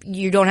like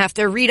you don't have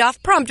to read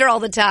off prompter all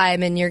the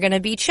time and you're going to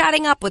be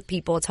chatting up with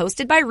people. It's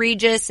hosted by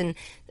Regis and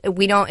I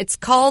think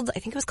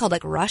it was called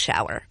like Rush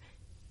Hour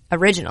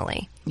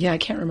originally. Yeah, I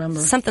can't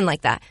remember. Something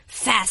like that.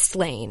 Fast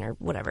Lane or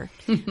whatever.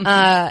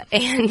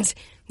 And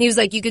he was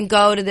like, you can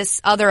go to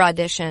this other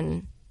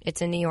audition.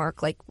 It's in New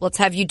York. Like, let's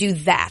have you do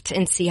that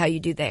and see how you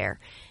do there.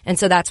 And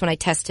so that's when I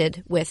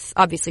tested with,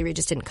 obviously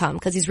Regis didn't come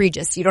because he's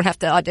Regis. You don't have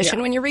to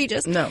audition when you're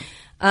Regis. No.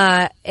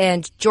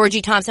 And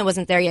Georgie Thompson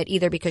wasn't there yet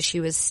either because she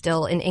was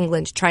still in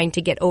England trying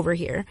to get over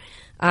here.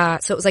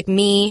 So it was like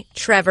me,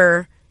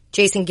 Trevor,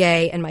 Jason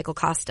Gay, and Michael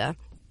Costa.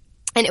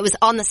 And it was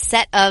on the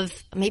set of,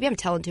 maybe I'm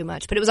telling too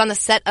much, but it was on the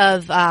set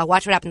of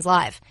Watch What Happens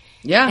Live.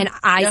 Yeah. And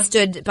I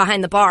stood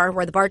behind the bar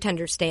where the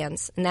bartender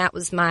stands, and that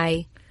was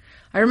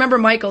I remember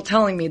Michael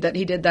telling me that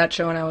he did that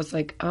show, and I was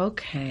like,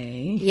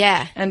 okay.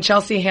 Yeah. And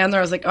Chelsea Handler,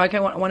 I was like, oh, I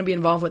want to be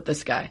involved with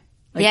this guy.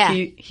 Like, yeah.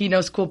 He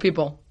knows cool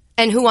people.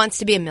 And Who Wants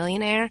to Be a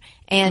Millionaire?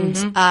 And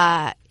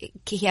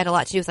he had a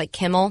lot to do with, like,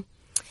 Kimmel.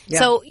 Yeah.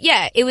 So,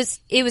 yeah, it was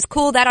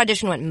cool. That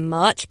audition went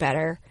much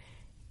better.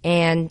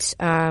 And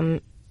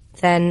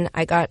then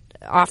I got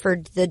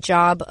offered the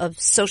job of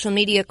social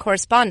media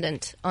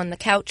correspondent on the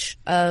couch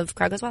of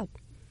Crowd Goes Wild.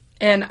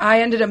 And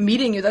I ended up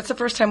meeting you. That's the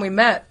first time we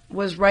met,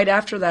 was right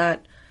after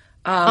that.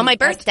 On my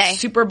birthday.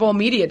 Super Bowl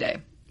Media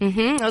Day.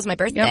 Mm-hmm. That was my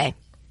birthday.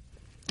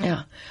 Yep.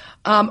 Yeah.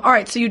 All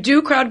right. So you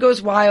do Crowd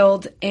Goes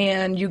Wild,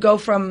 and you go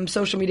from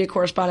social media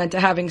correspondent to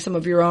having some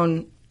of your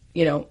own,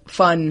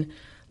 fun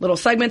little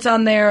segments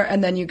on there.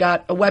 And then you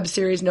got a web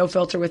series, No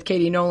Filter, with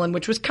Katie Nolan,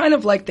 which was kind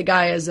of like the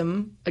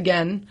Guyism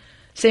again.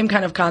 Same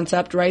kind of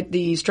concept, right?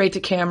 The straight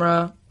to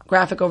camera,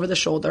 graphic over the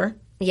shoulder.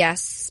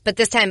 Yes, but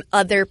this time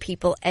other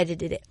people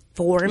edited it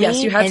for me.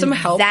 Yes, you had some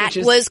help, which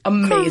is was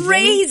amazing.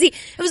 Crazy.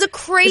 It was a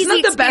crazy experience.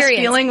 Isn't that the best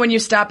feeling when you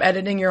stop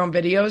editing your own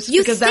videos?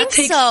 Because that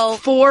takes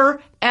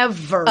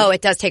forever. Oh,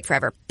 it does take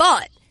forever.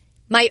 But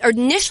my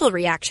initial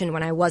reaction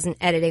when I wasn't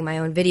editing my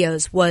own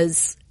videos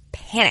was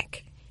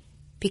panic.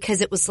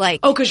 Because it was like...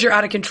 Oh, because you're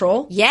out of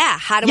control? Yeah.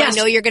 How do I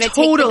know you're going to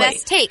take the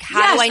best take?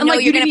 How do I know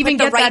you're going to put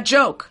the right... that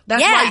joke.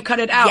 That's why you cut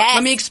it out. Yes.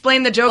 Let me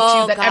explain the joke to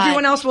you that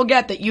everyone else will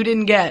get that you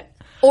didn't get.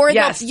 Or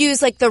they'll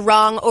use like the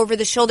wrong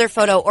over-the-shoulder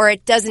photo, or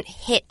it doesn't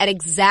hit at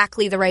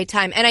exactly the right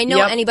time. And I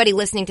know anybody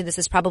listening to this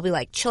is probably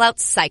like, chill out,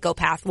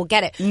 psychopath, we'll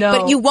get it. No.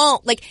 But you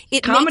won't. Like,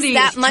 it Comedy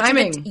makes that is much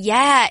timing.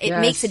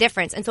 It makes a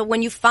difference. And so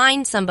when you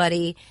find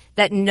somebody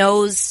that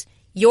knows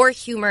your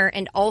humor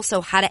and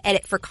also how to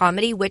edit for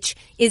comedy, which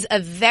is a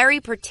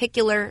very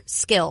particular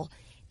skill,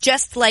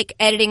 just like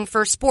editing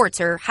for sports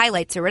or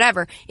highlights or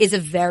whatever is a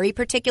very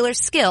particular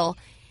skill.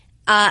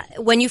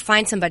 When you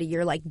find somebody,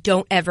 you're like,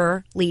 don't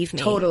ever leave me.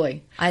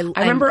 Totally. I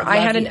remember I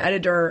had an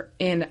editor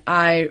in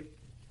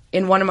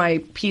one of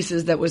my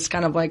pieces that was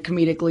kind of like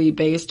comedically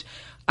based.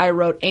 I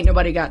wrote, "Ain't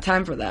nobody got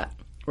time for that,"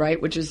 right?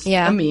 Which is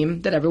a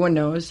meme that everyone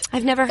knows.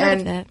 I've never heard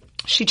of that.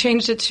 She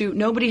changed it to,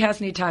 "Nobody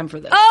has any time for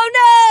this."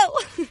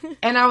 Oh no!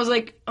 And I was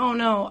like, oh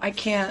no, I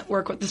can't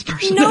work with this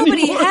person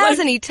Nobody anymore. has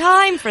any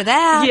time for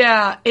that.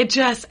 Yeah,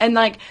 and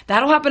like,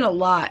 that'll happen a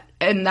lot.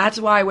 And that's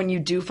why when you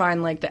do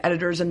find like the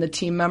editors and the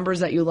team members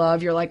that you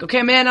love, you're like, okay,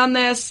 I'm in on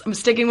this. I'm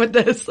sticking with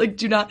this. Like,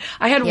 do not.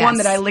 I had one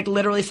that I like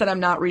literally said, I'm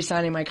not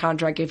re-signing my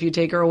contract if you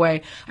take her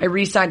away. I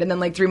re-signed, and then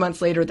like 3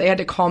 months later, they had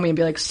to call me and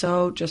be like,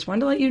 so just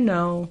wanted to let you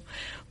know,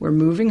 we're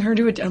moving her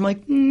to I'm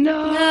like,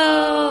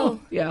 no.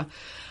 Yeah.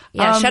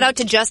 Yeah, shout out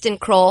to Justin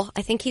Kroll.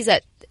 I think he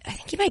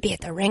might be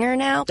at The Ringer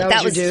now. But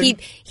that was your dude?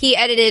 He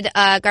edited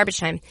Garbage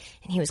Time,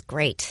 and he was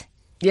great.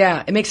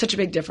 Yeah, it makes such a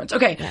big difference.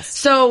 Okay,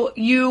 so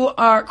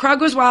Crowd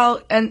Goes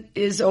Wild and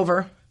is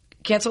over,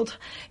 canceled.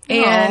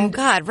 And oh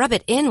God, rub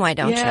it in, why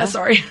don't you? Yeah,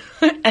 sorry.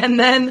 And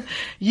then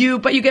you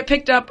get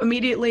picked up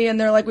immediately, and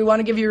they're like, we want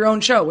to give you your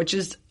own show, which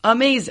is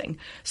amazing.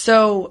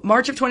 So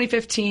March of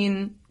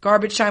 2015,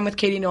 Garbage Time with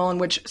Katie Nolan,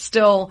 which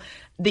still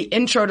the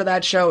intro to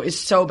that show is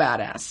so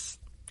badass.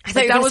 I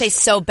thought you were going to say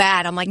so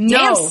bad. I'm like,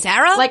 damn,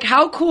 Sarah. Like,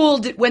 how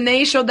cool when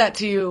they showed that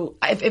to you,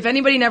 if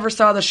anybody never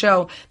saw the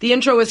show, the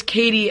intro was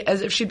Katie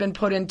as if she'd been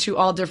put into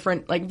all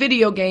different, like,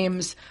 video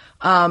games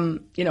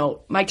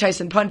Mike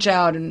Tyson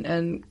Punch-Out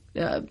and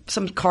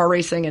some car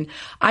racing. And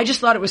I just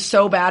thought it was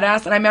so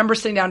badass. And I remember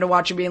sitting down to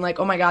watch it being like,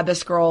 oh my God,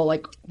 this girl,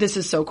 like, this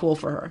is so cool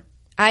for her.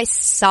 I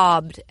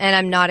sobbed, and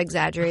I'm not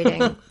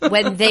exaggerating.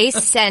 When they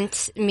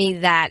sent me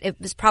that, it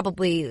was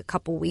probably a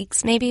couple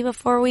weeks maybe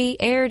before we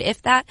aired,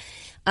 if that.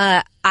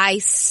 I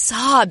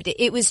sobbed.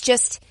 It was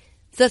just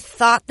the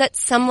thought that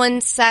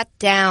someone sat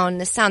down.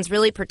 This sounds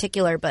really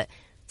particular, but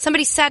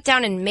somebody sat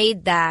down and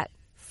made that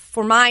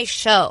for my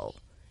show.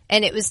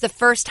 And it was the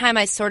first time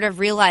I sort of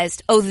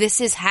realized, oh, this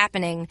is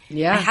happening.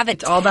 Yeah, I have a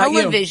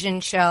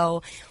television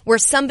show where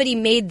somebody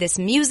made this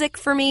music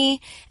for me,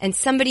 and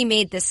somebody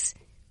made this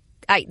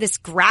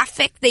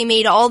graphic. They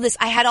made all this.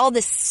 I had all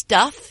this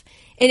stuff,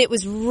 and it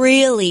was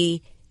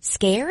really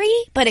scary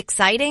but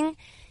exciting.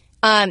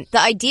 The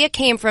idea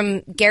came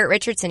from Garrett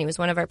Richardson. He was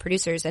one of our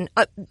producers, and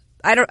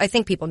I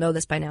think people know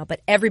this by now,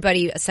 but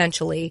everybody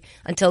essentially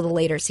until the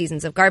later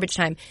seasons of Garbage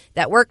Time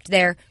that worked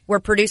there were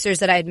producers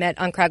that I had met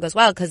on Crowd Goes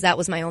Wild, because that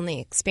was my only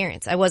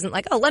experience. I wasn't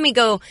like, oh, let me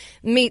go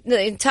meet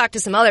and talk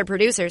to some other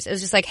producers. It was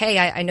just like, hey,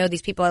 I know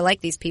these people, I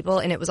like these people,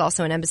 and it was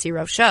also an Embassy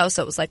Row show,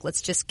 so it was like,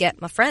 let's just get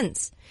my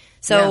friends.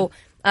 So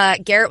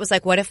Garrett was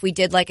like, what if we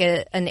did like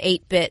an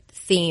 8-bit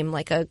theme,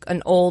 like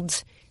an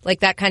old,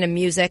 like that kind of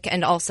music,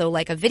 and also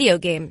like a video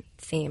game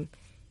theme.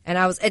 And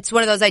it's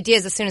one of those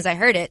ideas. As soon as I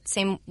heard it,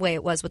 same way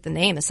it was with the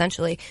name,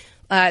 essentially.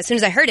 As soon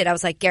as I heard it, I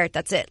was like, Garrett,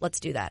 that's it. Let's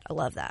do that. I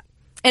love that.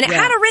 And it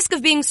had a risk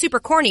of being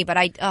super corny, but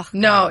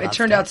it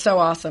turned out so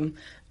awesome.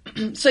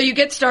 So you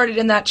get started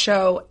in that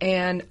show,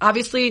 and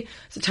obviously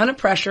it's a ton of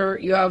pressure.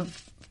 You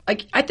have,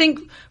 like, I think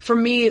for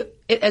me,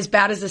 as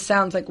bad as this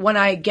sounds, like when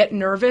I get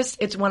nervous,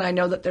 it's when I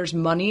know that there's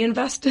money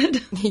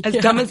invested. As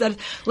dumb as that.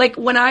 Like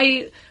when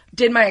I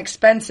did my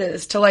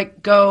expenses to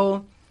like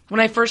go. When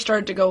I first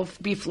started to go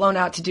be flown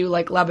out to do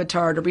like Le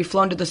Batard or be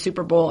flown to the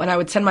Super Bowl, and I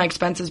would send my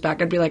expenses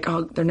back, I'd be like,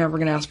 oh, they're never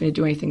going to ask me to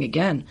do anything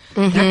again.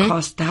 Mm-hmm. That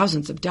costs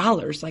thousands of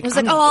dollars. Like, I was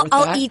like, oh,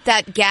 I'll eat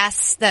that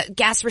gas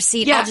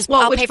receipt. Yeah,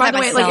 I'll pay for that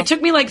myself. Like, it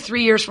took me like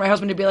 3 years for my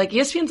husband to be like,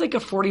 ESPN's like a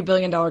 $40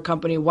 billion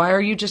company. Why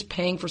are you just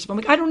paying for something? I'm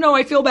like, I don't know.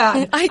 I feel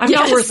bad. I'm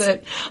not worth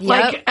it. Yep.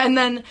 Like, and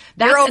then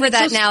you're over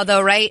that now,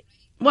 though, right?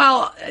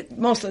 Well,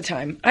 most of the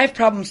time. I have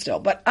problems still,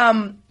 but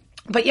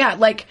yeah,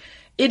 like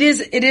it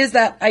is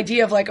that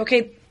idea of like,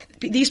 okay,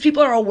 these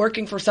people are all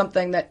working for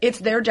something that it's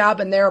their job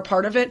and they're a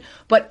part of it.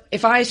 But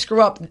if I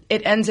screw up,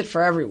 it ends it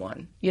for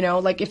everyone. You know,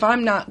 like if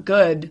I'm not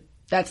good,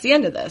 that's the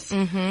end of this.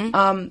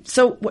 Mm-hmm.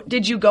 So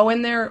did you go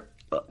in there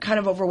kind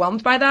of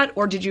overwhelmed by that,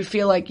 or did you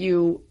feel like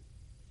you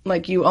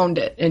owned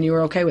it and you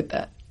were okay with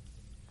that?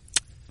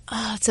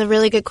 Oh, it's a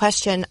really good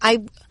question.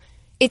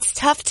 It's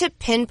tough to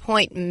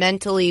pinpoint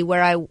mentally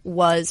where I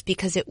was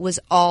because it was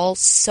all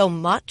so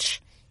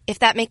much, if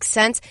that makes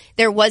sense.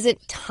 There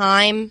wasn't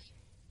time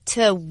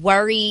to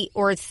worry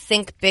or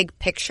think big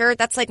picture.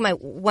 That's like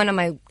one of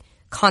my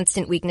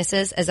constant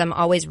weaknesses, as I'm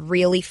always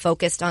really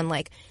focused on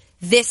like,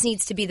 this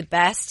needs to be the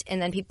best.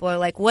 And then people are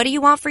like, what do you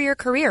want for your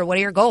career? What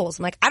are your goals?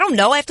 I'm like, I don't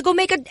know. I have to go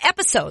make an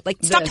episode. Like,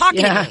 stop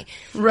talking to me.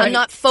 Right. I'm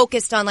not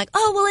focused on like,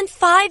 oh, well, in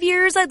 5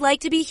 years, I'd like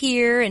to be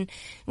here and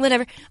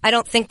whatever. I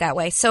don't think that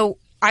way. So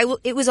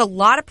it was a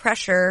lot of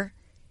pressure.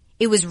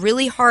 It was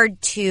really hard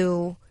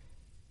to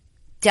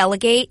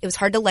delegate. It was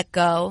hard to let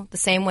go. The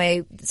same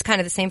way, it's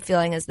kind of the same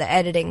feeling as the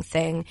editing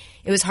thing.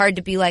 It was hard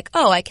to be like,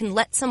 oh, I can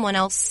let someone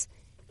else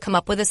come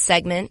up with a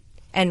segment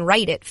and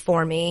write it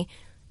for me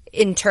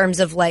in terms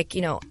of like,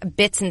 you know,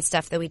 bits and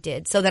stuff that we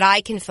did, so that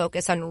I can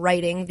focus on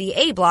writing the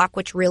A block,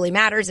 which really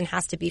matters and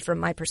has to be from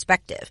my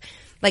perspective.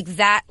 Like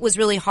that was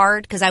really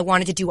hard because I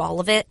wanted to do all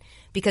of it,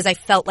 because I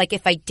felt like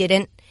if I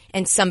didn't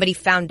and somebody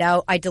found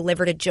out I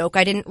delivered a joke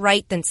I didn't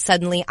write, then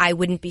suddenly I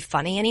wouldn't be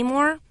funny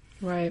anymore.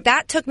 Right.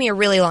 That took me a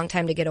really long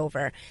time to get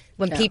over.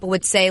 When people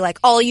would say like,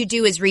 all you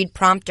do is read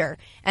prompter.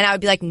 And I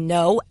would be like,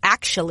 no,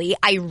 actually,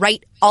 I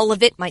write all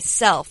of it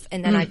myself.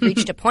 And then I'd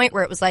reached a point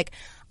where it was like,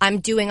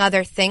 I'm doing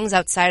other things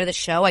outside of the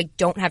show. I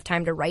don't have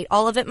time to write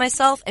all of it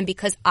myself. And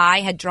because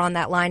I had drawn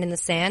that line in the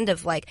sand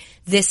of like,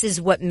 this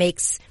is what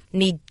makes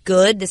me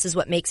good. This is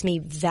what makes me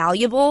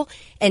valuable.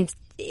 And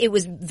it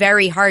was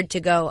very hard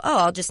to go, oh,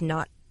 I'll just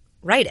not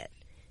write it.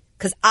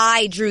 Because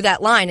I drew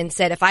that line and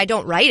said, if I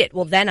don't write it,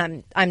 well,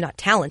 then I'm not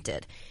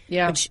talented.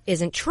 Yeah. Which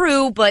isn't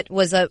true, but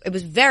it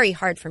was very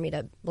hard for me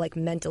to like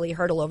mentally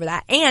hurdle over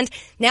that. And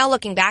now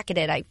looking back at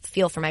it, I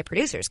feel for my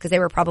producers, because they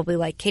were probably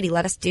like, Katie,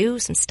 let us do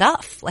some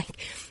stuff. Like,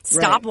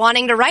 stop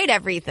wanting to write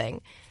everything.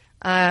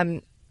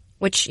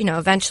 Which, you know,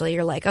 eventually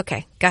you're like,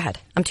 okay, go ahead.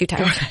 I'm too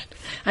tired.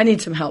 I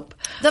need some help.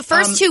 The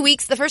first 2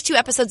 weeks, the first 2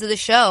 episodes of the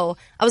show,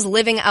 I was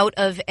living out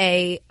of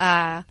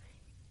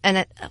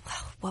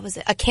what was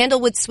it? A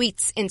Candlewood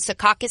Suites in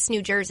Secaucus,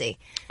 New Jersey.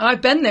 I've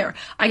been there.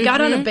 I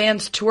got on a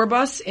band's tour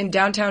bus in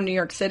downtown New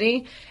York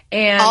City,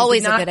 and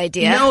always a good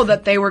idea. Know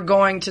that they were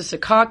going to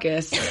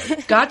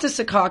Secaucus. Got to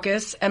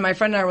Secaucus, and my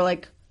friend and I were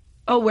like,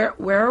 "Oh, where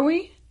are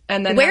we?"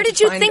 And then where did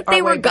you think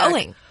they were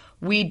going?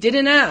 We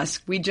didn't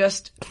ask. We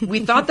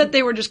thought that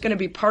they were just going to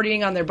be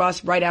partying on their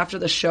bus right after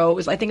the show.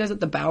 I think it was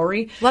at the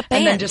Bowery. What band?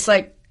 And then just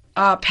like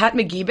Pat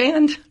McGee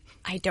Band.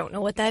 I don't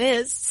know what that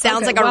is.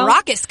 Sounds Okay, like a well,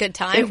 raucous good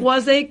time. It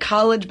was a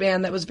college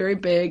band that was very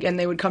big, and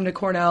they would come to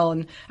Cornell.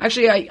 And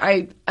actually,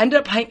 I ended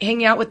up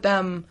hanging out with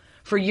them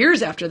for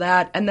years after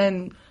that. And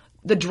then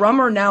the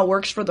drummer now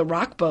works for the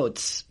Rock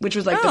Boats, which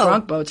was like the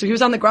Gronk Boat. So he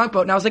was on the Gronk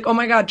Boat, and I was like, oh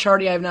my God,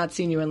 Charlie, I have not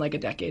seen you in like a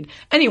decade.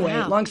 Anyway,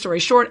 long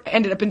story short, I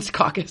ended up in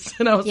Secaucus,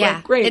 and I was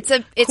like, great.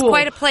 It's cool.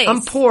 quite a place.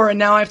 I'm poor, and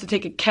now I have to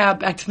take a cab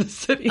back to the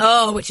city.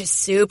 Oh, which is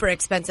super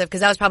expensive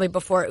because that was probably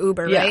before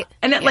Uber, right?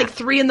 And at like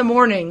 3 a.m,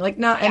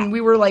 and we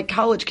were like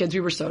college kids.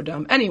 We were so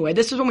dumb. Anyway,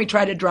 this was when we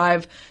tried to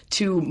drive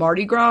to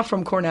Mardi Gras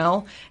from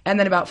Cornell, and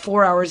then about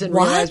 4 hours in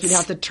realized we'd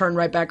have to turn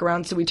right back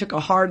around. So we took a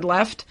hard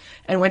left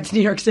and went to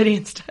New York City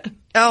instead.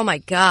 Oh my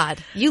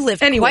God. You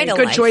lived anyway, quite a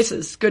good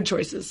life. Good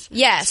choices.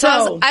 Yeah.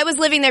 So I was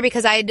living there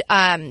because I'd,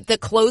 the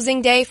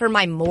closing day for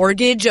my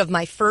mortgage of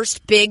my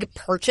first big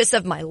purchase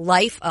of my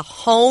life, a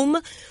home,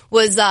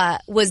 was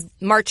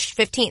March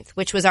 15th,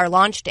 which was our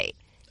launch date.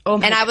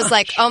 And I was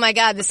like, oh my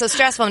God, this is so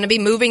stressful. I'm going to be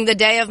moving the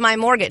day of my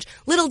mortgage.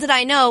 Little did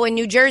I know in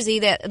New Jersey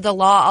that the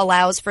law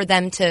allows for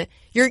them to,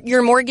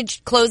 your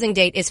mortgage closing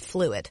date is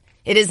fluid.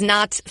 It is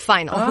not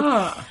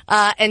final.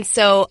 And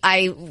so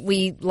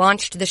we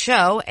launched the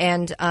show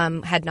and,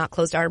 had not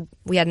closed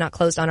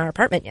on our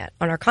apartment yet,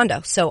 on our condo.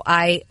 So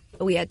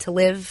we had to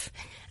live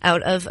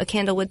out of a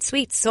Candlewood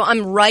Suites. So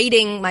I'm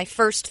writing my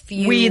first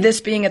few. We, this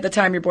being at the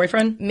time your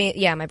boyfriend?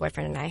 My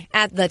boyfriend and I,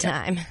 at the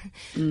time.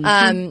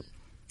 Mm-hmm.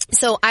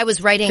 So I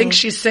was writing. I think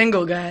she's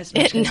single, guys.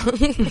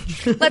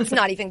 Let's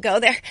not even go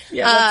there.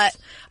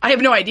 I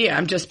have no idea.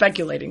 I'm just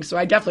speculating, so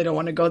I definitely don't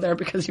want to go there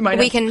because you might.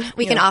 We can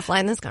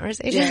offline this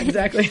conversation. Yeah,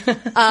 exactly.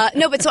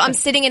 No, but so I'm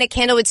sitting in a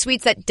Candlewood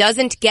Suites that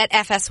doesn't get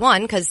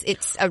FS1 because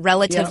it's a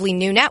relatively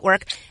new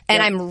network,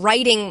 and I'm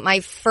writing my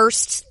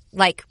first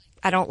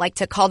I don't like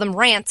to call them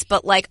rants,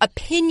 but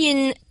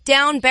opinion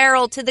down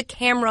barrel to the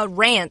camera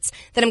rants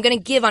that I'm going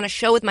to give on a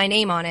show with my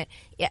name on it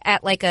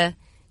at a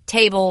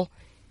table.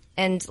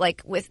 And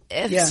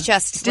it's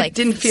just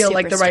didn't feel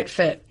like the right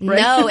fit,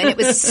 right? No, and it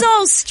was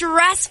so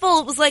stressful.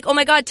 It was like, oh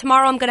my God,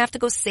 tomorrow I'm going to have to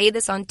go say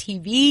this on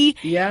TV.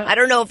 Yeah. I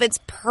don't know if it's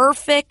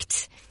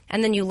perfect.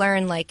 And then you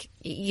learn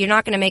you're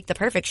not going to make the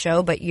perfect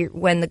show, but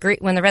when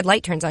the red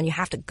light turns on, you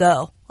have to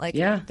go.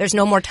 There's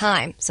no more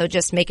time. So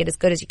just make it as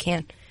good as you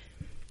can.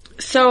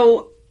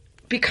 So,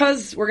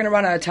 because we're going to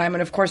run out of time,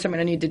 and of course I'm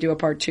going to need to do a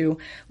part 2,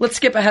 let's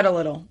skip ahead a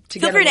little.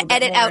 Feel free to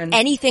edit out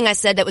anything I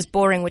said that was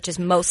boring, which is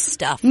most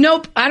stuff.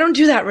 Nope, I don't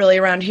do that really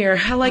around here.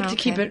 I like to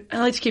keep it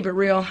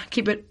real.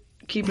 Keep it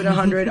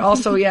 100.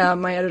 Also,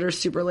 my editor's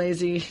super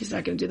lazy. He's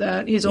not going to do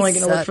that. He's only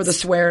going to look for the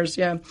swears.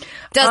 Yeah.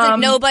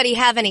 Doesn't nobody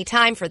have any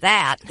time for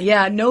that?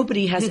 Yeah,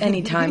 nobody has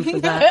any time for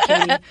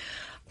that,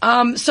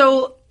 Katie.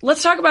 So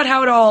let's talk about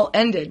how it all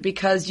ended,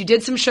 because you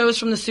did some shows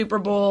from the Super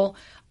Bowl.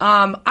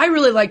 I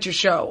really liked your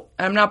show.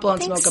 I'm not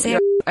blowing smoke up here.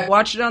 I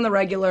watched it on the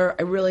regular.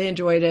 I really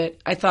enjoyed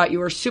it. I thought you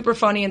were super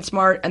funny and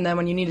smart. And then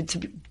when you needed to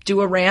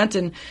do a rant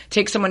and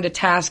take someone to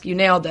task, you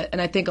nailed it.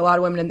 And I think a lot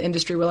of women in the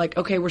industry were like,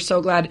 okay, we're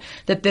so glad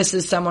that this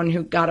is someone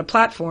who got a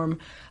platform.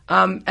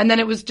 And then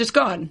it was just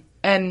gone.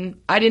 And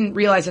I didn't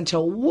realize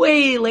until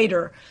way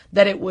later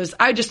that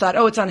I just thought,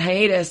 it's on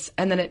hiatus.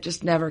 And then it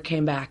just never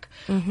came back.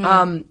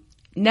 Mm-hmm.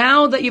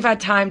 Now that you've had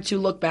time to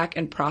look back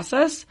and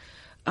process,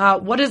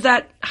 what is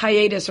that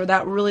hiatus, or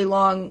that really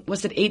long,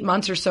 was it 8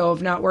 months or so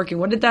of not working?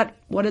 What did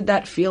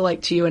that feel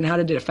like to you, and how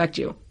did it affect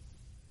you?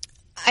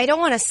 I don't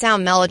want to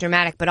sound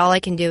melodramatic, but all I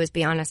can do is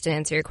be honest and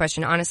answer your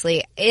question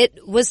honestly.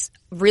 It was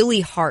really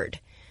hard.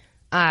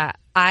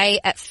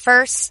 At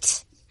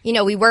first,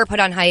 we were put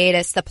on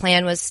hiatus. The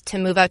plan was to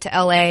move out to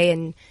LA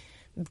and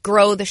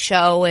grow the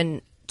show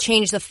and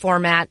change the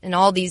format and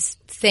all these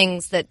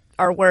things that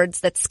are words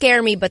that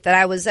scare me, but that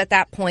I was at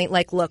that point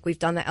look, we've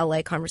done the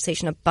LA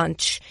conversation a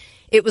bunch.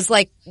 It was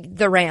like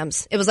the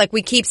Rams. It was like,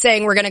 we keep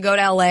saying we're going to go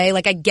to LA.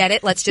 I get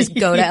it. Let's just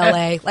go to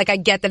LA. I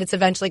get that it's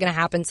eventually going to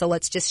happen. So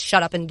let's just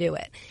shut up and do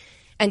it.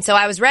 And so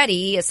I was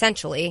ready,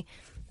 essentially,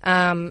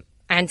 and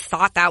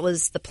thought that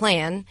was the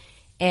plan.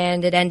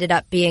 And it ended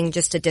up being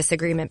just a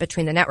disagreement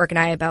between the network and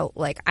I about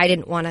I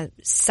didn't want to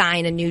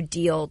sign a new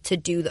deal to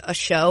do a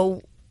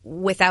show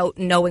without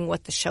knowing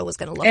what the show was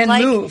going to look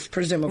like. And move,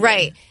 presumably.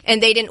 Right.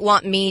 And they didn't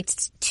want me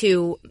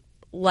to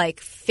they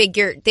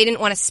didn't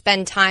want to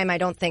spend time, I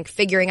don't think,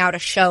 figuring out a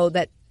show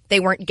that they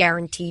weren't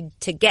guaranteed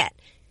to get.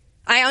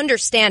 I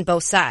understand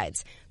both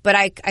sides, but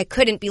I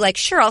couldn't be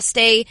sure, I'll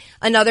stay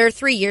another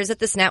 3 years at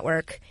this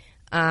network.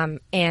 And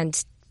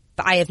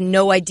I have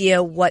no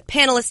idea what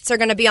panelists are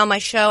going to be on my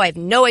show. I have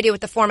no idea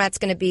what the format's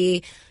going to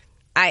be.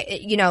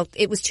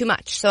 It was too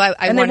much. So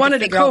and they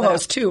wanted a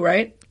co-host too,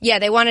 right? Yeah,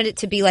 they wanted it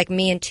to be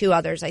me and 2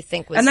 others, I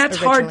think. And that's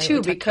hard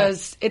too,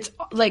 because it's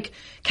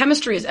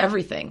chemistry is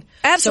everything.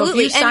 Absolutely. So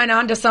if you sign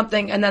on to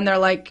something and then they're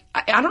I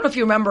don't know if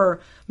you remember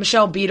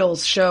Michelle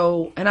Beadle's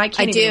show, and I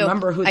can't even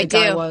remember who the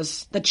guy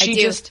was. That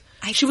she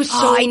was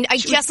so. I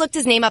just looked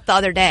his name up the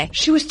other day.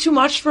 She was too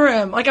much for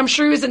him. I'm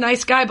sure he was a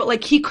nice guy,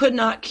 but he could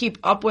not keep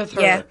up with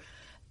her. Yeah.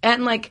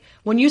 And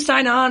when you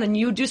sign on and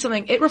you do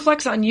something, it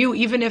reflects on you,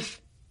 even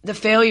if the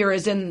failure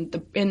is in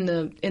the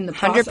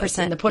process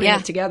 100%. and the putting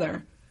it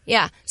together.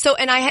 Yeah. So,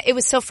 and it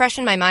was so fresh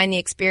in my mind, the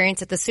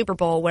experience at the Super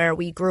Bowl where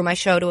we grew my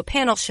show to a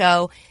panel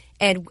show.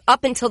 And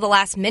up until the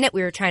last minute,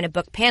 we were trying to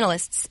book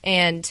panelists.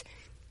 And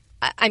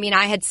I mean,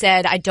 I had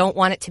said, I don't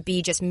want it to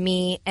be just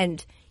me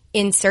and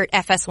insert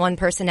FS1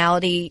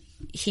 personality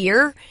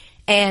here.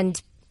 And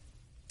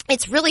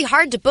it's really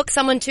hard to book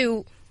someone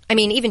to, I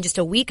mean, even just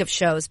a week of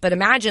shows, but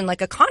imagine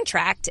like a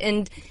contract.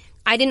 And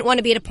I didn't want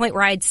to be at a point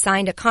where I'd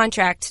signed a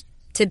contract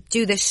to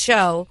do this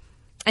show.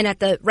 And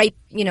at the right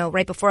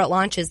before it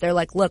launches, they're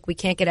like, look, we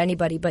can't get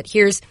anybody, but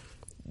here's,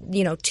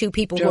 2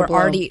 people who are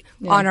already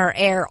on our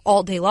air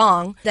all day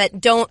long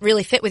that don't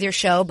really fit with your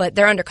show, but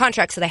they're under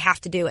contract, so they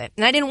have to do it.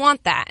 And I didn't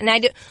want that. And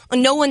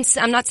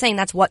I'm not saying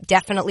that's what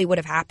definitely would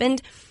have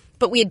happened,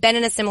 but we had been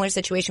in a similar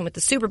situation with the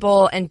Super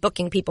Bowl and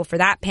booking people for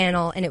that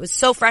panel. And it was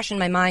so fresh in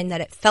my mind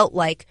that it felt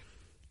like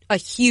a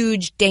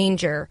huge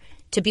danger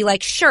to be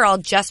like, sure, I'll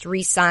just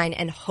re-sign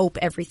and hope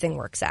everything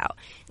works out.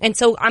 And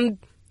so I'm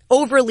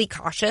overly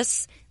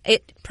cautious.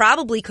 It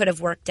probably could have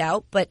worked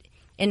out, but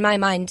in my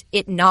mind,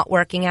 it not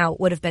working out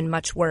would have been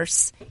much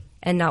worse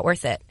and not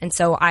worth it. And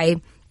so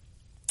I'm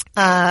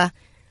trying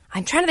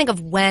to think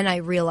of when I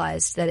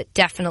realized that it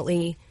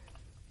definitely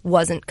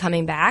wasn't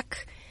coming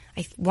back.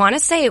 I want to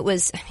say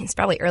it's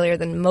probably earlier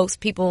than most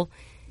people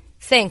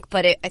think,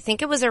 but I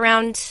think it was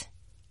around,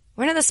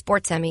 when are the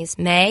sports Emmys?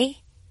 May?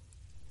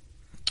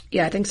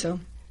 Yeah, I think so.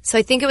 So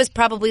I think it was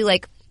probably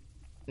like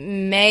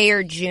May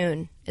or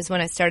June is when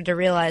I started to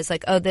realize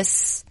like, oh,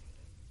 this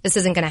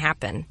isn't going to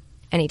happen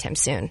anytime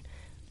soon.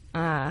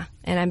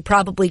 And I'm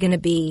probably going to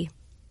be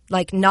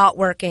like not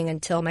working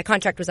until my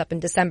contract was up in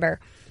December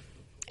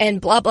and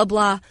blah, blah,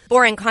 blah.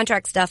 Boring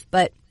contract stuff,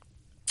 but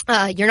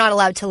you're not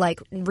allowed to like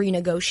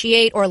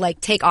renegotiate or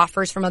like take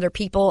offers from other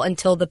people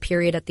until the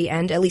period at the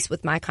end. At least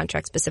with my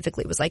contract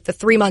specifically, it was like the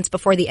 3 months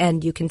before the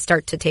end, you can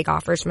start to take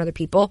offers from other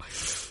people.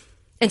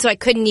 And so I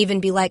couldn't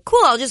even be like,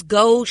 cool, I'll just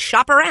go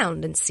shop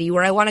around and see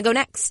where I want to go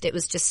next. It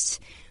was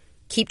just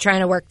keep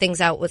trying to work things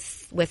out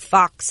with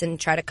Fox and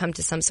try to come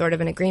to some sort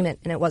of an agreement,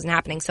 and it wasn't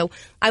happening. So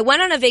I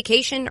went on a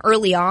vacation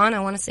early on. I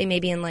want to say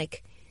maybe in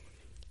like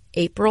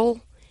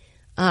April,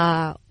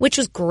 which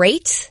was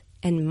great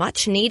and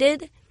much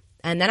needed.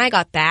 And then I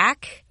got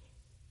back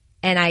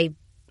and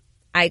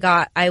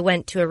I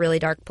went to a really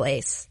dark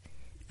place.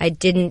 I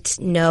didn't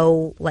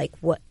know like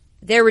what,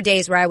 there were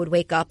days where I would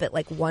wake up at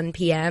like 1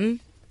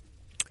 p.m.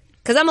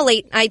 Cause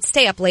I'd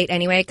stay up late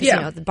anyway, cause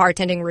the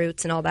bartending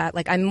routes and all that.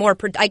 Like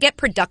I get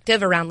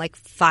productive around like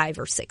 5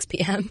 or 6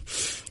 p.m.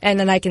 and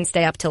then I can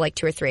stay up till like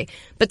 2 or 3.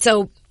 But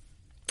so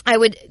I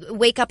would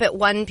wake up at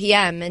 1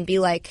 p.m. and be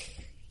like,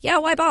 yeah,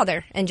 why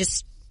bother? And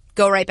just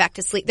go right back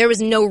to sleep. There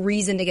was no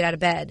reason to get out of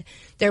bed.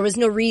 There was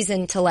no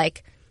reason to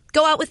like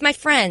go out with my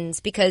friends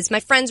because my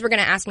friends were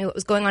going to ask me what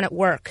was going on at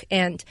work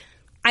and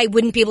I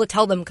wouldn't be able to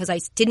tell them because I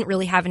didn't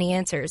really have any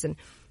answers and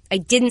I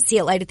didn't see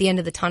a light at the end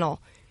of the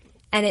tunnel.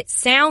 And it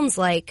sounds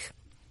like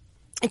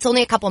it's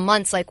only a couple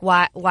months. Like,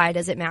 why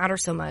does it matter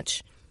so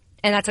much?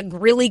 And that's a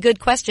really good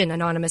question,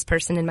 anonymous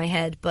person in my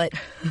head. But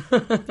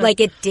like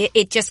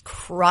it just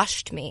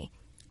crushed me.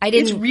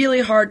 It's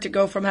really hard to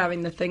go from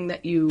having the thing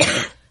that you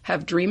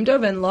have dreamed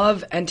of and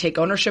love and take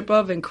ownership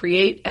of and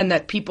create, and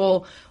that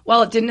people,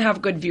 while it didn't have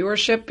good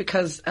viewership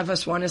because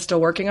FS1 is still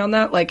working on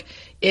that, like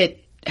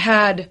it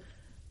had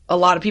a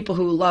lot of people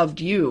who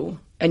loved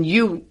you. And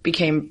you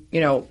became,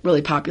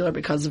 really popular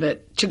because of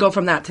it, to go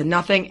from that to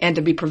nothing and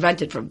to be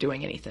prevented from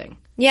doing anything.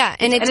 Yeah.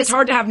 And it's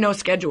hard to have no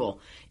schedule.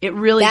 It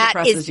really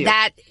depresses you.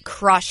 That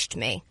crushed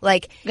me.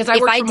 Like, because I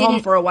worked from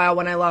home for a while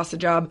when I lost a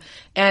job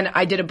and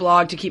I did a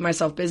blog to keep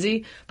myself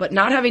busy, but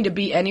not having to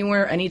be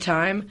anywhere,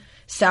 anytime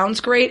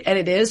sounds great. And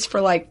it is for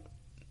like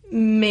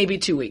maybe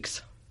 2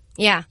 weeks.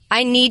 Yeah.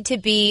 I need to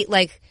be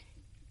like,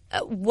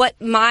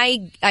 what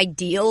my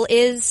ideal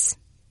is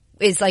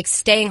like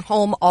staying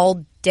home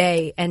all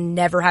day and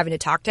never having to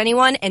talk to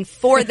anyone. And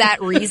for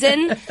that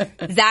reason,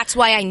 that's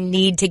why I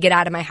need to get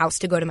out of my house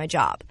to go to my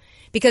job.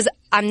 Because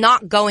I'm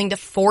not going to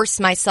force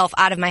myself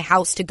out of my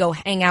house to go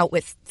hang out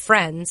with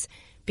friends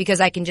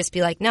because I can just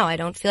be like, no, I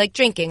don't feel like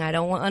drinking. I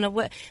don't want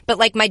to. But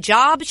like my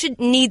job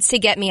needs to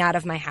get me out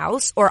of my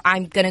house or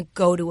I'm going to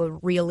go to a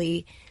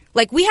really,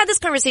 like we had this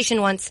conversation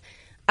once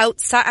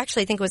outside.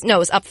 Actually, I think it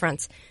was up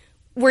fronts.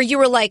 Where you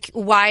were like,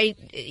 why,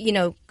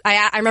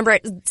 I remember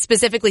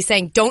specifically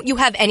saying, don't you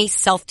have any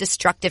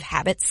self-destructive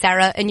habits,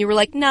 Sarah? And you were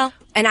like, no.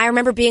 And I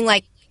remember being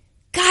like,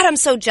 God, I'm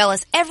so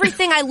jealous.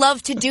 Everything I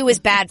love to do is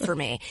bad for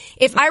me.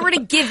 If I were to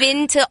give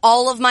in to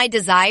all of my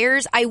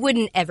desires, I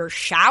wouldn't ever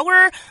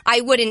shower. I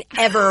wouldn't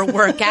ever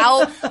work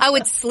out. I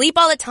would sleep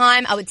all the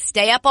time. I would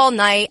stay up all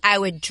night. I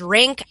would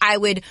drink. I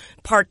would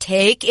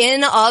partake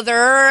in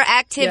other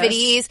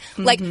activities.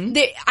 Yes. Mm-hmm.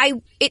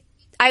 Like,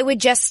 I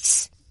would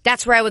just...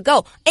 That's where I would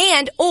go.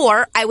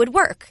 Or I would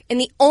work. And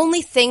the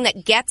only thing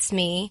that gets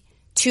me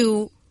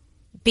to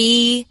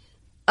be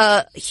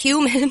a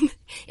human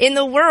in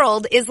the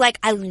world is like,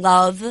 I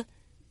love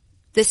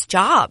this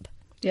job.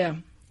 Yeah.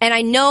 And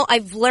I know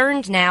I've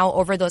learned now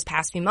over those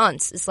past few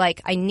months, it's like,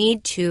 I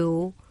need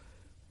to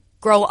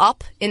grow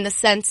up in the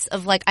sense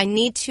of like, I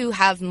need to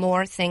have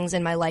more things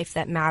in my life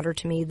that matter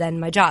to me than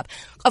my job.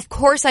 Of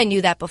course I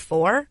knew that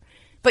before,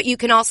 but you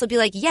can also be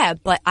like, yeah,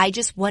 but I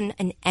just won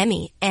an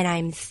Emmy and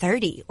I'm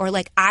 30. Or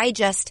like, I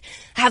just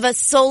have a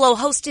solo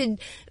hosted,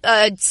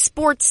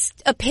 sports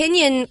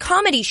opinion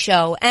comedy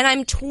show and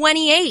I'm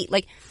 28.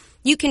 Like,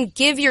 you can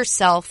give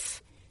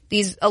yourself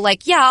these,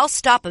 like, yeah, I'll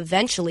stop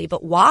eventually,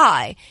 but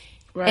why?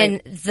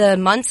 Right. And the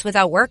months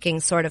without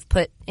working sort of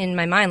put in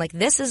my mind, like,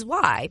 this is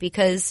why.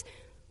 Because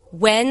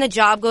when the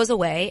job goes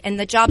away, and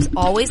the job's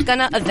always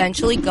gonna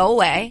eventually go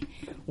away,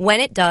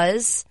 when it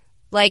does,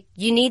 like,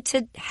 you need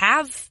to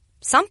have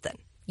something.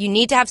 You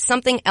need to have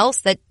something else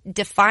that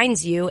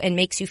defines you and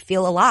makes you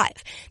feel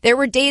alive. There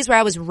were days where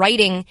I was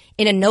writing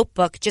in a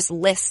notebook just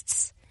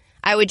lists.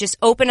 I would just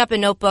open up a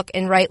notebook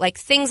and write, like,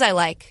 things I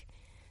like.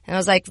 And I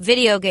was like,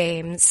 video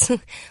games,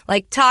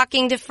 like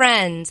talking to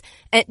friends.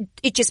 And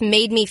it just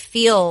made me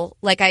feel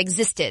like I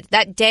existed.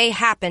 That day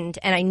happened,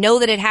 and I know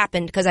that it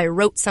happened because I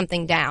wrote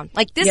something down.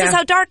 Like, this is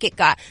how dark it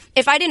got.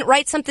 If I didn't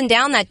write something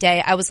down that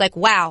day, I was like,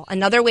 wow,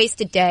 another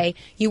wasted day.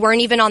 You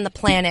weren't even on the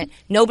planet.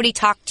 Nobody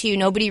talked to you.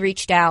 Nobody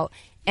reached out.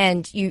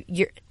 And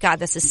you're, God,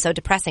 this is so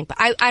depressing. But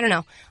I don't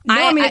know. No,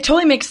 I mean, it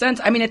totally makes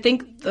sense. I mean, I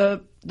think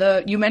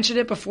you mentioned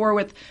it before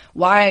with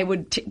why I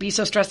would be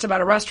so stressed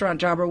about a restaurant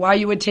job, or why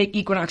you would take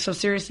Equinox so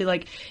seriously.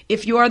 Like,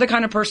 if you are the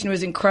kind of person who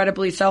is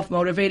incredibly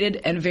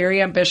self-motivated and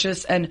very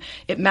ambitious, and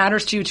it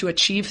matters to you to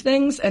achieve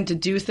things and to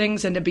do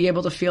things and to be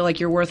able to feel like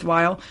you're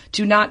worthwhile,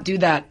 to not do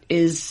that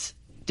is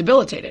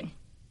debilitating.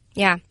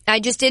 Yeah, I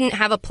just didn't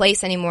have a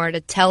place anymore to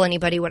tell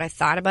anybody what I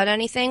thought about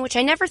anything, which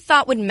I never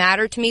thought would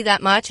matter to me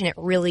that much, and it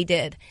really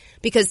did.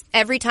 Because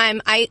every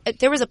time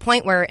there was a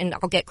point where, and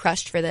I'll get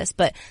crushed for this,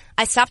 but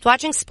I stopped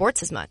watching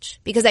sports as much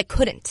because I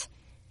couldn't.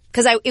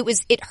 Because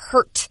it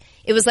hurt.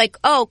 It was like,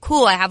 oh,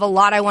 cool, I have a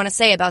lot I want to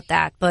say about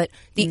that, but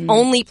the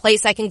only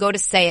place I can go to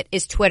say it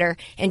is Twitter,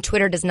 and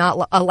Twitter does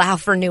not allow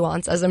for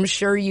nuance, as I'm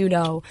sure you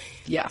know.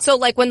 Yeah. So,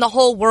 like, when the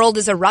whole world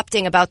is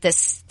erupting about the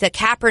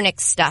Kaepernick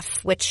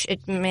stuff, which,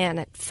 it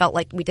felt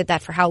like we did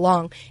that for how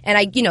long?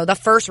 And the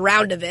first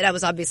round of it, I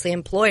was obviously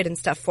employed and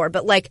stuff for,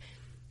 but, like,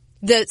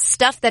 the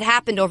stuff that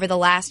happened over the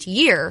last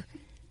year,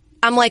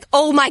 I'm like,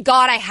 oh my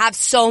God, I have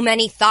so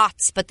many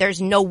thoughts, but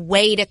there's no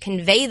way to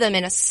convey them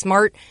in a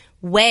smart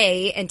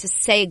way and to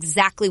say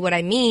exactly what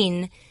I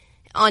mean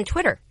on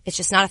Twitter. It's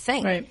just not a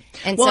thing. Right.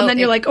 And then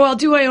you're like, oh, I'll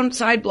do my own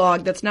side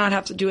blog that's not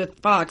have to do with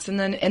Fox. And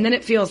then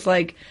it feels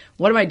like,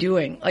 what am I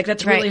doing? Like,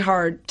 that's really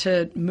hard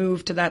to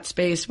move to that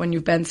space when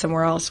you've been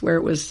somewhere else where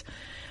it was,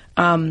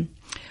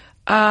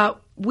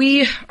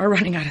 we are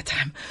running out of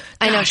time.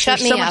 Gosh, I know.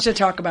 Shut me up. So up. much to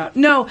talk about.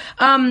 No,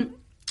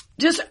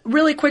 just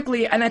really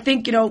quickly, and I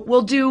think,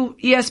 we'll do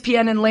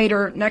ESPN and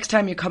later next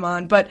time you come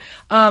on. But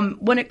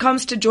when it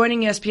comes to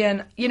joining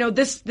ESPN,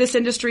 this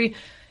industry,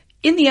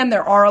 in the end,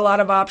 there are a lot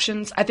of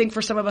options. I think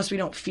for some of us, we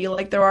don't feel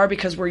like there are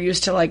because we're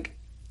used to, like,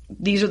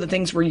 these are the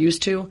things we're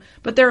used to.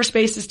 But there are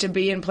spaces to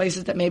be in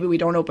places that maybe we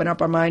don't open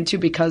up our mind to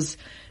because,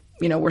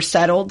 we're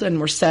settled and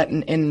we're set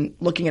in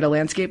looking at a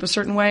landscape a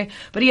certain way.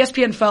 But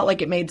ESPN felt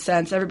like it made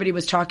sense. Everybody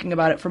was talking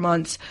about it for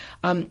months.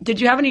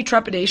 Did you have any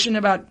trepidation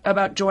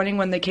about joining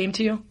when they came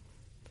to you?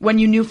 When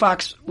you knew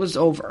Fox was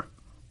over?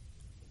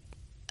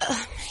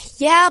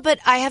 Yeah, but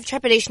I have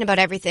trepidation about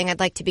everything. I'd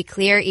like to be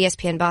clear,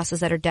 ESPN bosses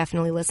that are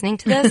definitely listening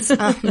to this.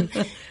 But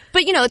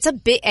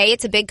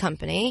it's a big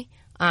company.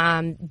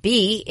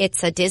 B,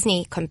 it's a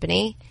Disney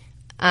company.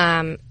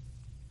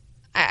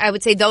 I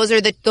would say those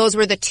were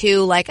the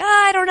two, like,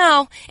 I don't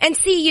know. And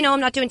C, I'm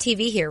not doing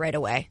TV here right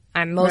away.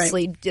 I'm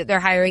mostly, they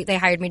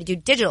hired me to do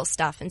digital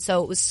stuff. And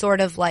so it was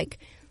sort of like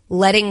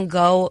letting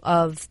go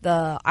of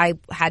I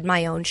had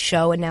my own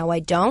show and now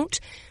I don't,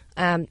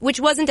 which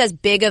wasn't as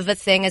big of a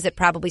thing as it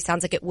probably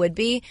sounds like it would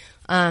be.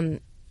 But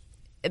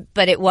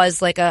it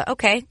was like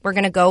okay, we're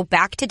going to go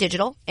back to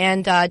digital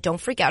and, don't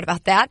freak out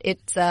about that.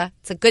 It's a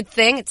good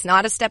thing. It's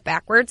not a step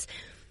backwards.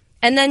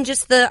 And then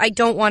just I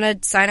don't want to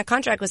sign a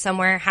contract with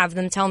somewhere, have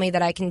them tell me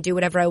that I can do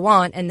whatever I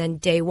want, and then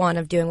day one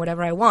of doing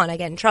whatever I want, I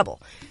get in trouble.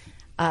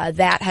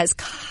 That has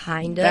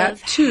kind of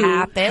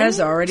happened. That too has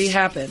already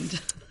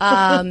happened.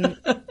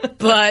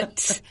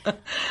 But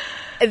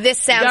this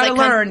sounds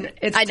like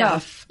it's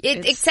tough.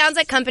 It sounds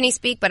like company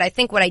speak, but I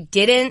think what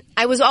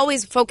I was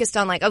always focused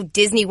on, like, oh,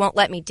 Disney won't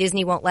let me.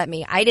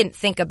 I didn't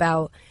think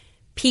about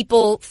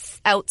people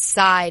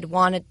outside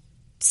want to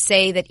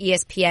say that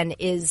ESPN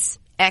is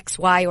X,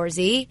 Y, or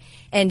Z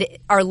and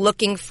are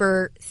looking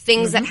for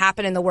things that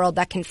happen in the world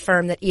that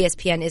confirm that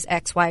ESPN is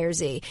X, Y, or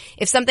Z.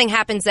 If something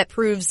happens that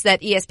proves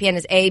that ESPN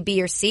is A,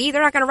 B, or C,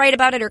 they're not going to write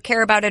about it or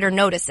care about it or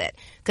notice it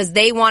because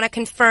they want to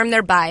confirm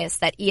their bias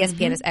that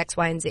ESPN is X,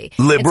 Y, and Z.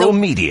 Liberal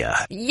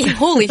media.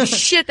 Holy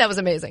shit, that was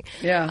amazing.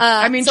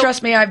 Yeah.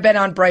 Trust me, I've been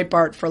on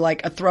Breitbart for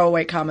like a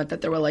throwaway comment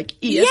that they were like,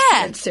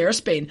 ESPN, Sarah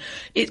Spain.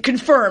 It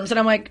confirms. And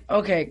I'm like,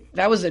 okay,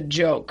 that was a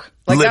joke.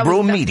 Like,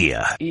 liberal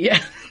media.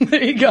 Yeah,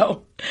 there you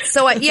go.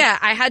 So,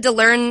 I had to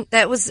learn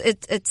that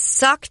it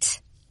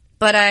sucked,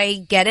 but I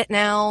get it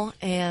now.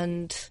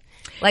 And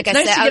Like It's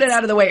I nice said, to get it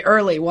out of the way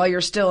early while you're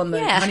still in the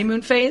Yeah.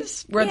 honeymoon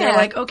phase, where they're Yeah.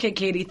 like, okay,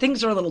 Katie,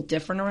 things are a little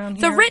different around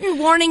here. the written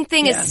warning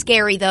thing Yeah. is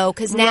scary though,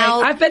 because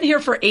now Right. I've been here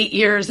for 8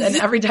 years, and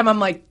every time I'm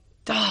like,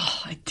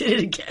 oh, I did it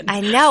again.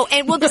 I know.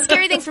 And well, the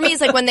scary thing for me is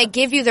like when they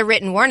give you the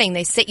written warning,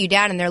 they sit you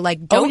down and they're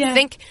like, don't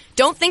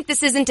think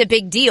this isn't a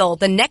big deal.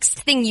 The next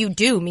thing you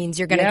do means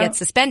you're going to get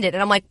suspended.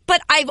 And I'm like,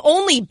 but I've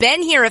only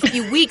been here a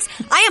few weeks.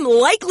 I am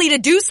likely to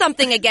do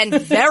something again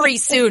very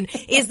soon.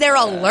 Is there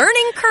a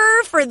learning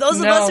curve for those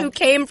of us who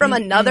came from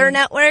another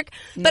network?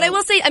 But I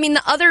will say, I mean,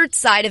 the other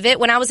side of it,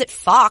 when I was at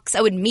Fox,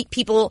 I would meet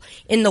people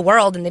in the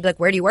world and they'd be like,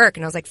 where do you work?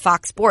 And I was like,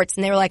 Fox Sports.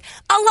 And they were like,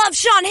 I love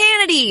Sean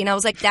Hannity. And I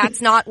was like, that's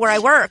not where I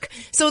work.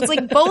 So it's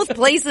like both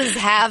places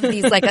have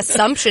these like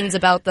assumptions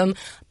about them.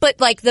 But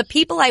like the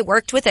people I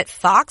worked with at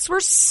Fox were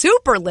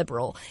super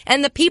liberal.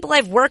 And the people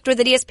I've worked with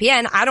at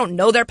ESPN, I don't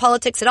know their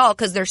politics at all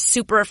because they're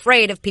super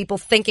afraid of people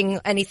thinking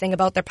anything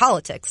about their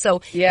politics.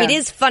 So it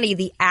is funny,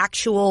 the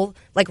actual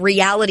like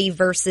reality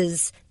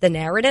versus the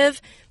narrative.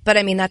 But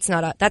I mean, that's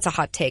a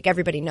hot take.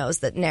 Everybody knows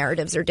that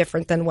narratives are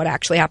different than what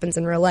actually happens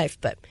in real life.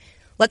 But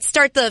let's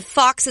start the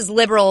Fox is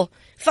liberal.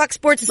 Fox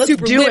Sports is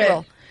super liberal.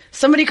 It.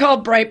 Somebody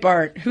called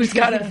Breitbart. Who's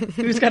got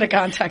a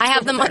contact? I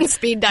have them on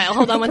speed dial.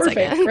 Hold on one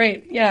second.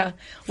 Great. Yeah.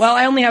 Well,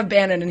 I only have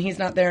Bannon, and he's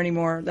not there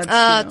anymore.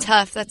 That's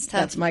tough. That's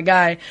tough. That's my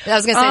guy. I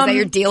was going to say, is that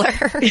your dealer?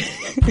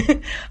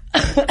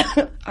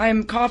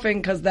 I'm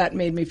coughing because that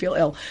made me feel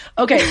ill.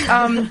 Okay.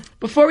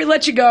 Before we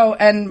let you go,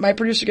 and my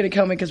producer's going to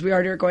kill me because we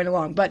already are going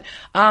along, but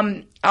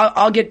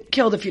I'll get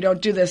killed if you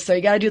don't do this. So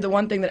you got to do the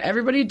one thing that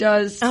everybody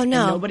does. Oh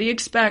no. And nobody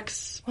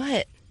expects.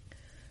 What?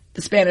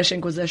 The Spanish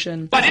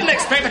Inquisition. I didn't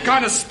expect a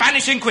kind of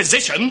Spanish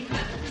Inquisition.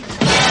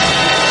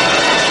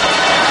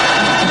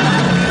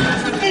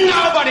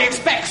 Nobody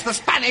expects the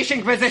Spanish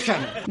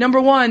Inquisition. Number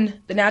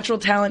 1, the natural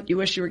talent you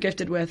wish you were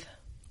gifted with.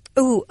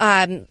 Ooh,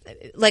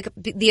 like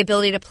the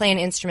ability to play an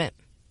instrument.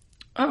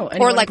 Oh,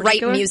 or like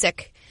write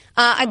music.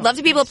 I'd love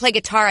to be able to play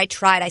guitar. I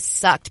tried. I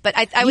sucked. But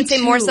I would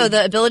say more so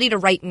the ability to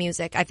write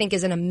music, I think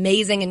is an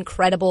amazing,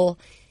 incredible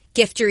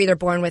gift you're either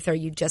born with or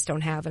you just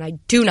don't have. And I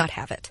do not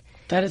have it.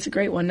 That is a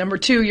great one. Number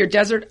 2, your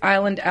Desert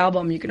Island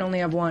album. You can only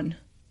have one.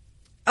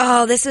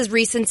 Oh, this is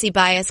recency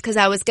bias because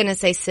I was going to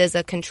say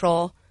SZA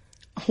Control.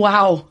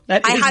 Wow.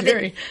 That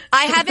is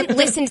I haven't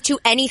listened to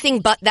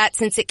anything but that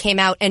since it came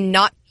out, and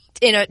not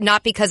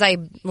because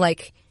I'm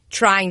like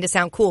trying to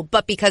sound cool,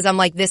 but because I'm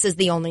like, this is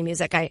the only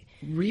music I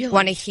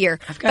want to hear.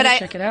 I've got to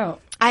check it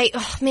out.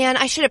 Oh man,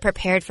 I should have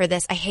prepared for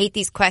this. I hate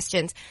these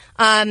questions.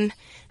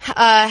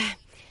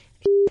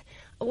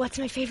 What's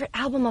my favorite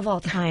album of all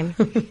time?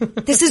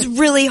 This is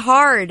really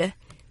hard.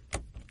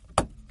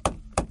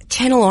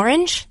 Channel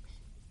Orange?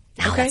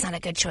 No, that's not a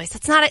good choice.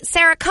 That's not it.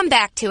 Sarah, come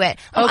back to it.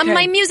 Okay.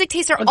 My music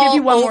tastes are I'll give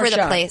you one all more over the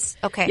shot. place.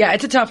 Okay. Yeah,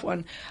 it's a tough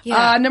one.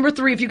 Yeah. Number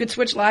 3, if you could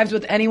switch lives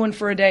with anyone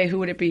for a day, who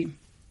would it be?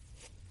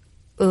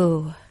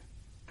 Ooh.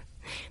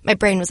 My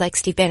brain was like,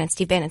 Steve Bannon,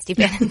 Steve Bannon, Steve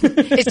Bannon.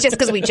 It's just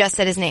because we just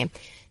said his name.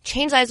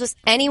 Change lives with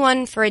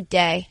anyone for a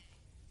day.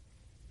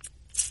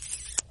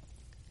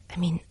 I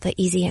mean, the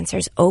easy answer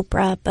is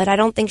Oprah, but I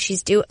don't think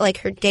she's like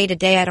her day to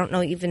day. I don't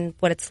know even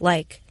what it's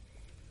like.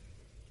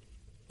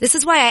 This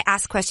is why I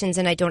ask questions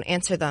and I don't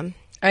answer them.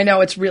 I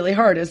know, it's really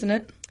hard, isn't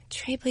it?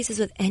 Trade places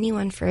with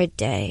anyone for a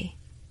day.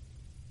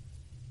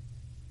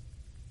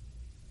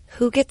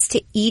 Who gets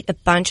to eat a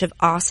bunch of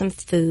awesome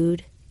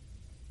food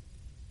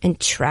and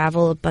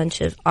travel a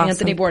bunch of awesome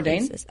Anthony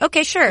Bourdain? places?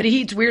 Okay, sure. But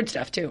he eats weird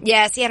stuff, too.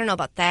 Yeah, see, I don't know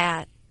about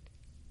that.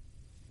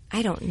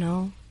 I don't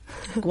know.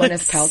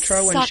 Gwyneth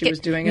Paltrow when she was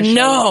doing a show.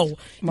 No.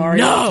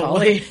 Mario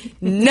Batali.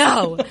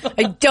 No.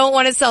 I don't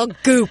want to sell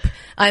goop.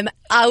 I'm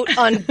out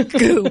on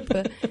goop.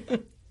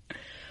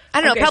 I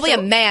don't know, probably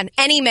a man.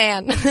 Any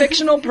man.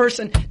 Fictional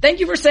person.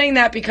 Thank you for saying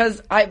that,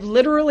 because I've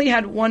literally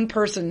had one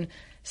person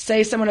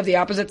say someone of the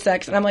opposite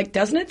sex, and I'm like,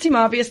 doesn't it seem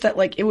obvious that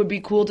like it would be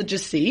cool to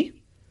just see?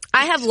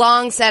 I have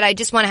long said I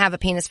just want to have a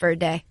penis for a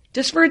day.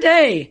 Just for a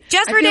day.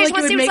 Just for a day. I feel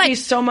like it would make me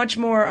so much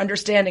more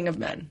understanding of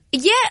men.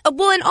 Yeah,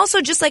 well, and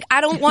also just like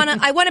I want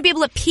to be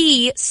able to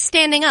pee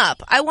standing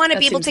up. I want to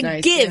be able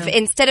to give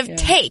instead of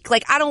take.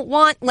 Like I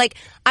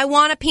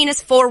want a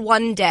penis for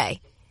one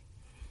day.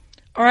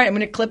 All right, I'm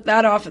going to clip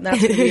that off, and that's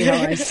going to be how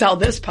I sell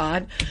this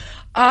pod.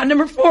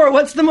 Number 4,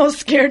 what's the most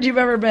scared you've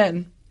ever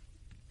been?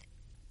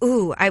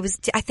 Ooh, I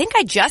think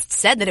I just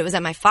said that it was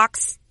at my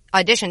Fox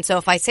audition, so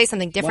if I say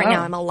something different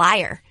now, I'm a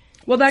liar.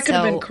 Well, that could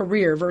have been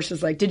career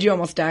versus like, did you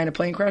almost die in a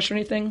plane crash or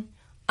anything?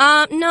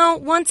 No,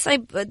 once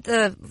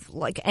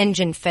the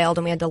engine failed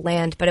and we had to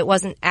land, but it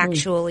wasn't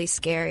actually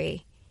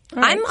scary.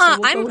 Right,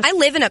 I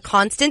live in a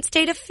constant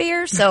state of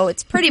fear, so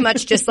it's pretty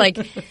much just like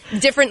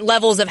different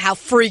levels of how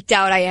freaked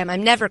out I am.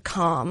 I'm never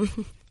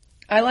calm.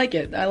 I like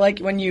it. I like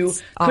when you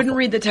couldn't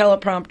read the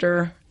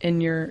teleprompter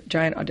in your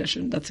giant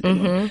audition. That's a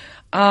good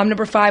one.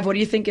 Number 5, what do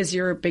you think is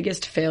your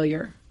biggest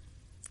failure?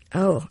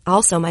 Oh,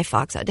 also my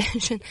Fox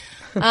audition.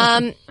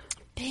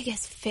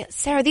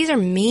 Sarah, these are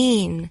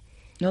mean.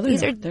 No,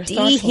 these are they're deep.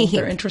 Thoughtful.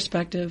 They're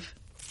introspective.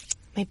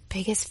 My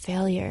biggest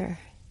failure.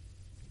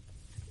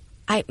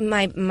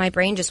 My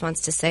brain just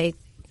wants to say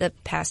the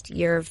past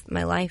year of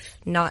my life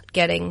not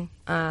getting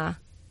my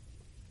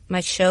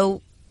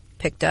show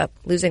picked up,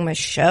 losing my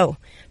show.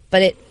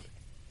 But it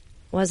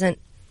wasn't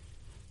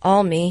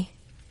all me.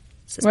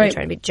 It's just me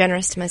trying to be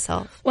generous to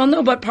myself. Well,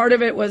 no, but part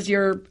of it was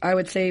your, I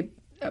would say,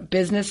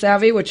 business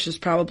savvy, which is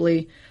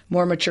probably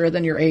more mature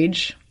than your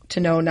age, to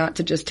know not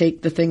to just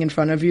take the thing in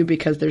front of you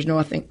because there's no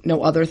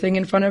other thing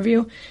in front of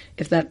you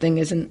if that thing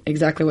isn't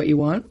exactly what you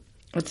want.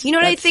 You know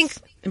what I think?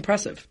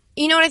 Impressive.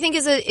 You know what I think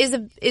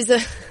is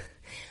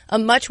a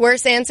much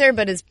worse answer,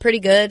 but is pretty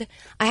good.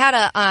 I had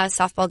a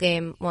softball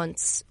game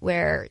once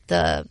where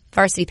the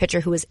varsity pitcher,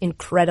 who was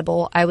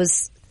incredible, I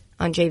was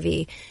on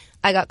JV,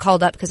 I got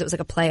called up because it was like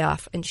a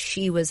playoff, and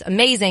she was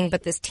amazing,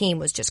 but this team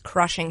was just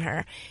crushing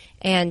her.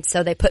 And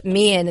so they put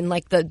me in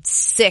like the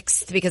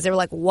 6th because they were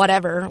like,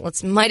 whatever,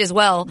 might as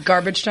well.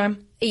 Garbage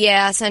time?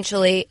 Yeah,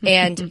 essentially.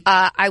 And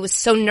I was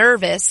so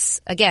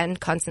nervous, again,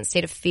 constant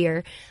state of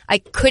fear, I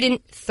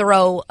couldn't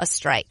throw a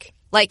strike.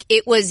 Like,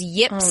 it was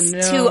yips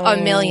to a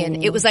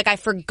million. It was like I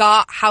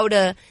forgot how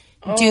to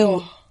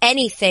do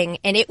anything,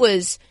 and it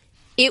was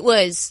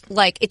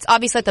like, it's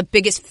obviously like the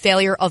biggest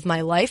failure of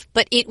my life,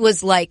 but it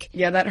was like,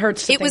 yeah, that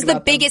hurts. It was the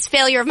biggest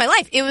failure of my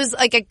life. It was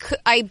like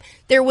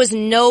there was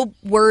no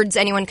words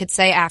anyone could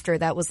say after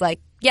that was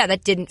like, yeah,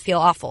 that didn't feel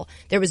awful.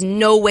 There was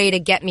no way to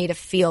get me to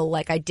feel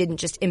like I didn't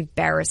just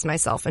embarrass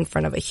myself in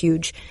front of a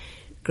huge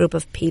group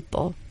of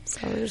people.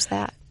 So there's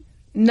that.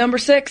 Number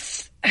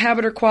 6,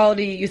 habit or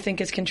quality you think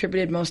has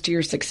contributed most to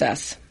your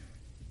success?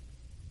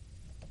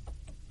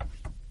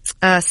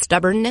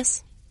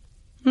 Stubbornness.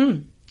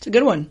 It's a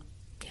good one.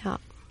 Yeah.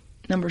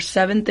 Number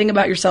 7, thing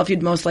about yourself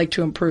you'd most like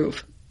to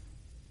improve.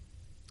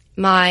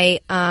 My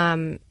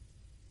time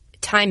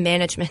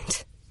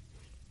management.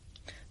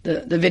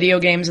 The video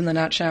games and the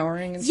not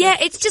showering and stuff? Yeah,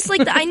 it's just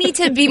like I need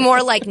to be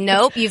more like,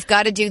 nope, you've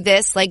got to do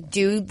this. Like,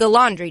 do the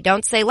laundry.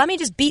 Don't say, let me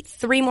just beat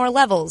 3 more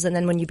levels. And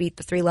then when you beat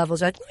the 3 levels,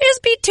 you're like, let me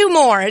just beat 2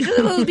 more.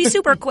 It'll be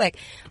super quick.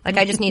 Like,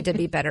 I just need to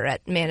be better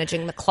at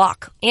managing the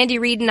clock. Andy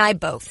Reid and I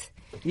both.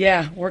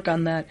 Yeah, work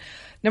on that.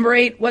 Number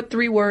 8, what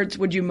 3 words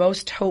would you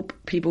most hope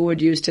people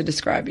would use to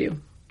describe you?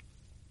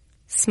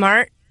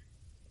 Smart,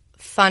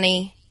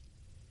 funny,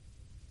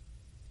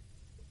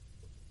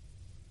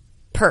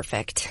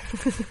 perfect.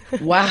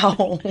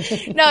 Wow.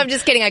 No, I'm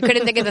just kidding. I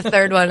couldn't think of the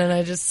third one, and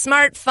I just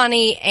smart,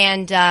 funny,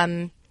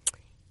 and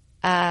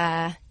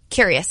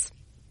curious.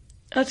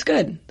 That's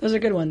good. Those are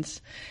good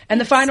ones. And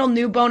the final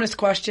new bonus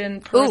question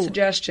per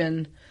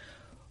suggestion.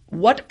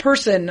 What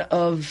person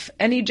of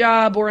any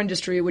job or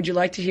industry would you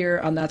like to hear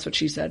on That's What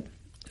She Said?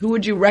 Who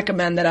would you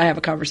recommend that I have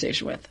a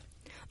conversation with?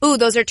 Ooh,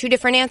 those are 2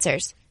 different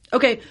answers.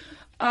 Okay.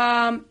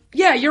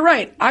 Yeah, you're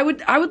right. I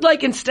would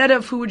like, instead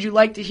of who would you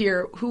like to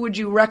hear, who would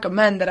you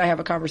recommend that I have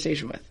a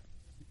conversation with?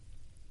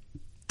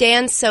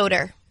 Dan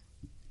Soder.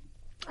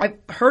 I've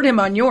heard him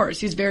on yours.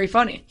 He's very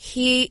funny.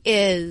 He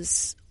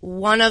is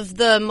one of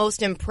the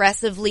most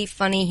impressively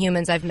funny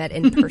humans I've met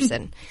in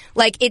person.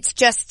 Like, it's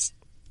just,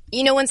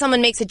 you know when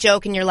someone makes a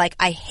joke and you're like,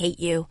 I hate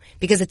you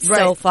because it's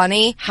so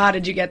funny? How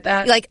did you get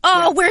that? You're like,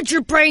 where'd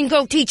your brain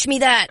go? Teach me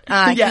that.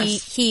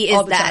 Yes, he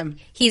is that. Time.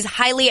 He's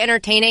highly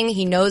entertaining.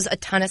 He knows a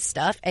ton of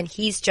stuff, and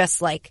he's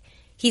just like,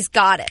 he's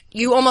got it.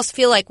 You almost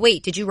feel like,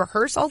 wait, did you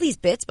rehearse all these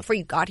bits before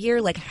you got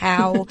here? Like,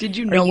 how did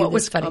you know what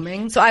was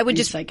coming? So I would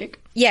just psychic.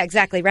 Yeah,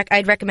 exactly.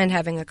 I'd recommend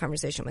having a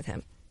conversation with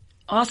him.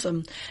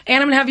 Awesome. And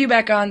I'm going to have you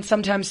back on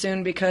sometime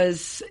soon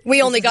because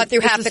we only got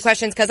through half the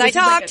questions because I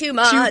talk too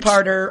much.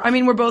 2-parter. I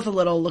mean, we're both a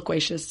little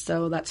loquacious,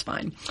 so that's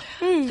fine.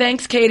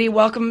 Thanks, Katie.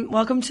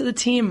 Welcome to the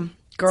team,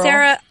 girl.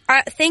 Sarah,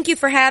 thank you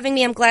for having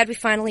me. I'm glad we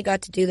finally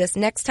got to do this.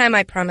 Next time,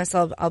 I promise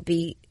I'll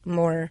be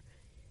more.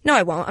 No,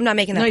 I won't. I'm not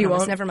making that promise. You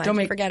won't. Never mind. Don't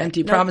make Forget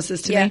empty it.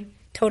 promises to me.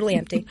 Totally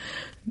empty.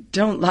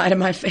 Don't lie to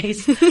my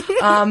face.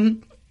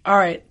 All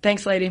right.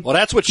 Thanks, lady. Well,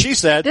 that's what she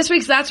said. This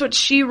week's That's What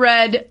She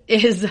Read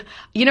is,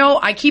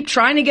 I keep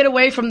trying to get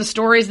away from the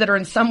stories that are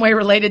in some way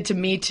related to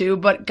Me Too,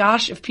 but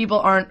gosh, if people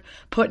aren't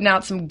putting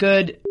out some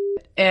good,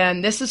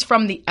 and this is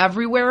from the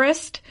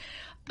Everywhereist,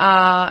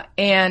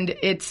 and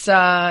it's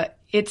a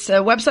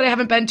website I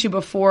haven't been to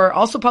before,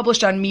 also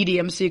published on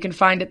Medium, so you can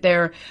find it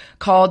there,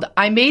 called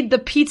I Made the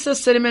Pizza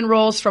Cinnamon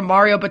Rolls from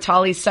Mario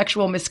Batali's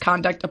Sexual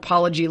Misconduct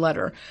Apology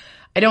Letter.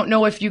 I don't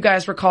know if you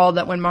guys recall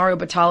that when Mario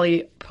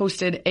Batali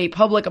posted a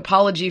public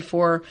apology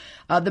for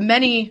the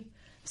many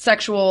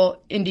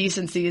sexual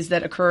indecencies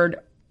that occurred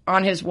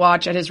on his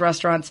watch at his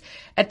restaurants,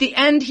 at the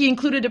end he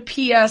included a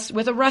PS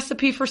with a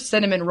recipe for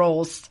cinnamon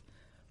rolls,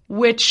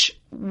 which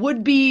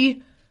would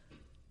be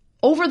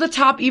over the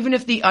top even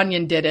if The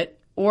Onion did it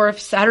or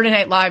if Saturday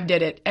Night Live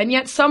did it. And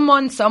yet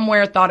someone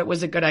somewhere thought it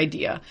was a good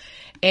idea.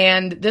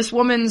 And this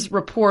woman's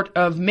report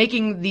of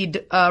making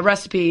the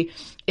recipe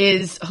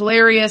is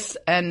hilarious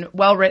and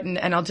well written,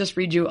 and I'll just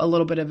read you a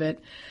little bit of it.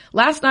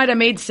 Last night I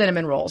made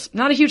cinnamon rolls.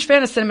 Not a huge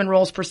fan of cinnamon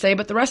rolls per se,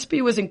 but the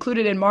recipe was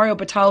included in Mario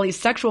Batali's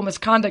sexual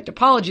misconduct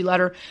apology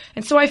letter,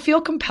 and so I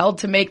feel compelled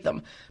to make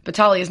them.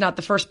 Batali is not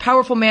the first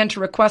powerful man to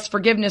request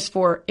forgiveness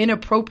for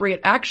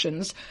inappropriate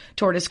actions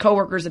toward his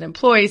coworkers and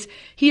employees.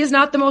 He is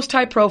not the most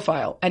high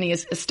profile, and he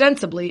is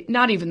ostensibly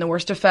not even the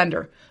worst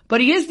offender.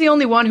 But he is the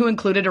only one who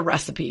included a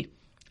recipe.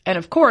 And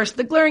of course,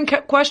 the glaring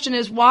question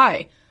is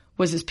why?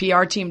 Was his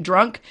PR team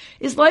drunk?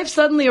 Is life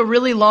suddenly a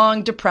really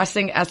long,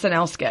 depressing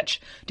SNL sketch?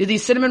 Do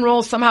these cinnamon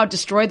rolls somehow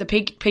destroy the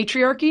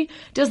patriarchy?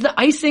 Does the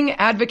icing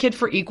advocate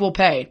for equal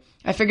pay?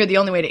 I figured the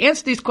only way to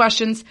answer these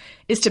questions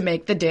is to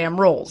make the damn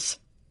rolls.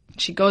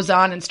 She goes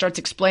on and starts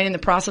explaining the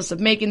process of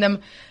making them.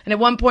 And at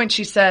one point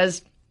she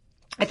says,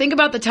 I think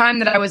about the time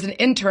that I was an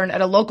intern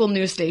at a local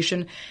news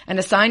station and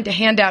assigned to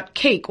hand out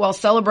cake while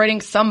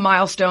celebrating some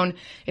milestone.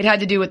 It had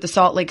to do with the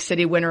Salt Lake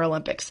City Winter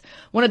Olympics.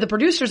 One of the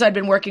producers I'd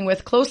been working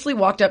with closely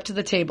walked up to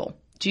the table.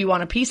 Do you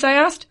want a piece? I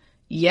asked.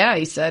 Yeah,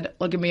 he said,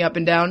 looking me up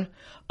and down.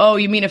 Oh,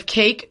 you mean of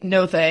cake?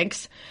 No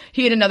thanks.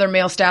 He and another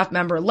male staff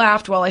member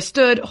laughed while I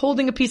stood,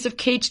 holding a piece of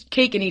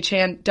cake in each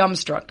hand,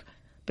 dumbstruck.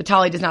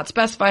 Batali does not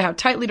specify how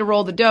tightly to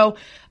roll the dough.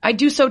 I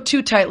do so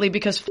too tightly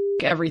because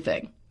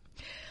everything.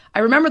 I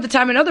remember the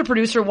time another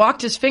producer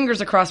walked his fingers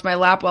across my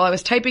lap while I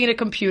was typing in a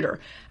computer.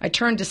 I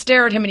turned to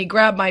stare at him and he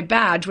grabbed my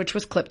badge, which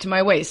was clipped to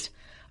my waist.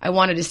 I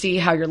wanted to see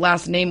how your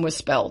last name was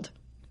spelled.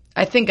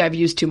 I think I've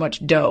used too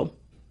much dough.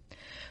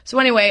 So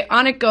anyway,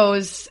 on it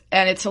goes,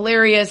 and it's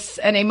hilarious,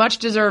 and a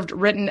much-deserved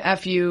written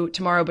FU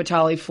to Mario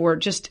Batali for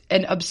just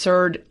an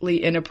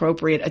absurdly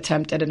inappropriate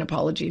attempt at an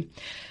apology.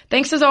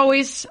 Thanks as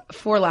always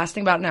for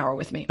lasting about an hour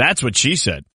with me. That's what she said.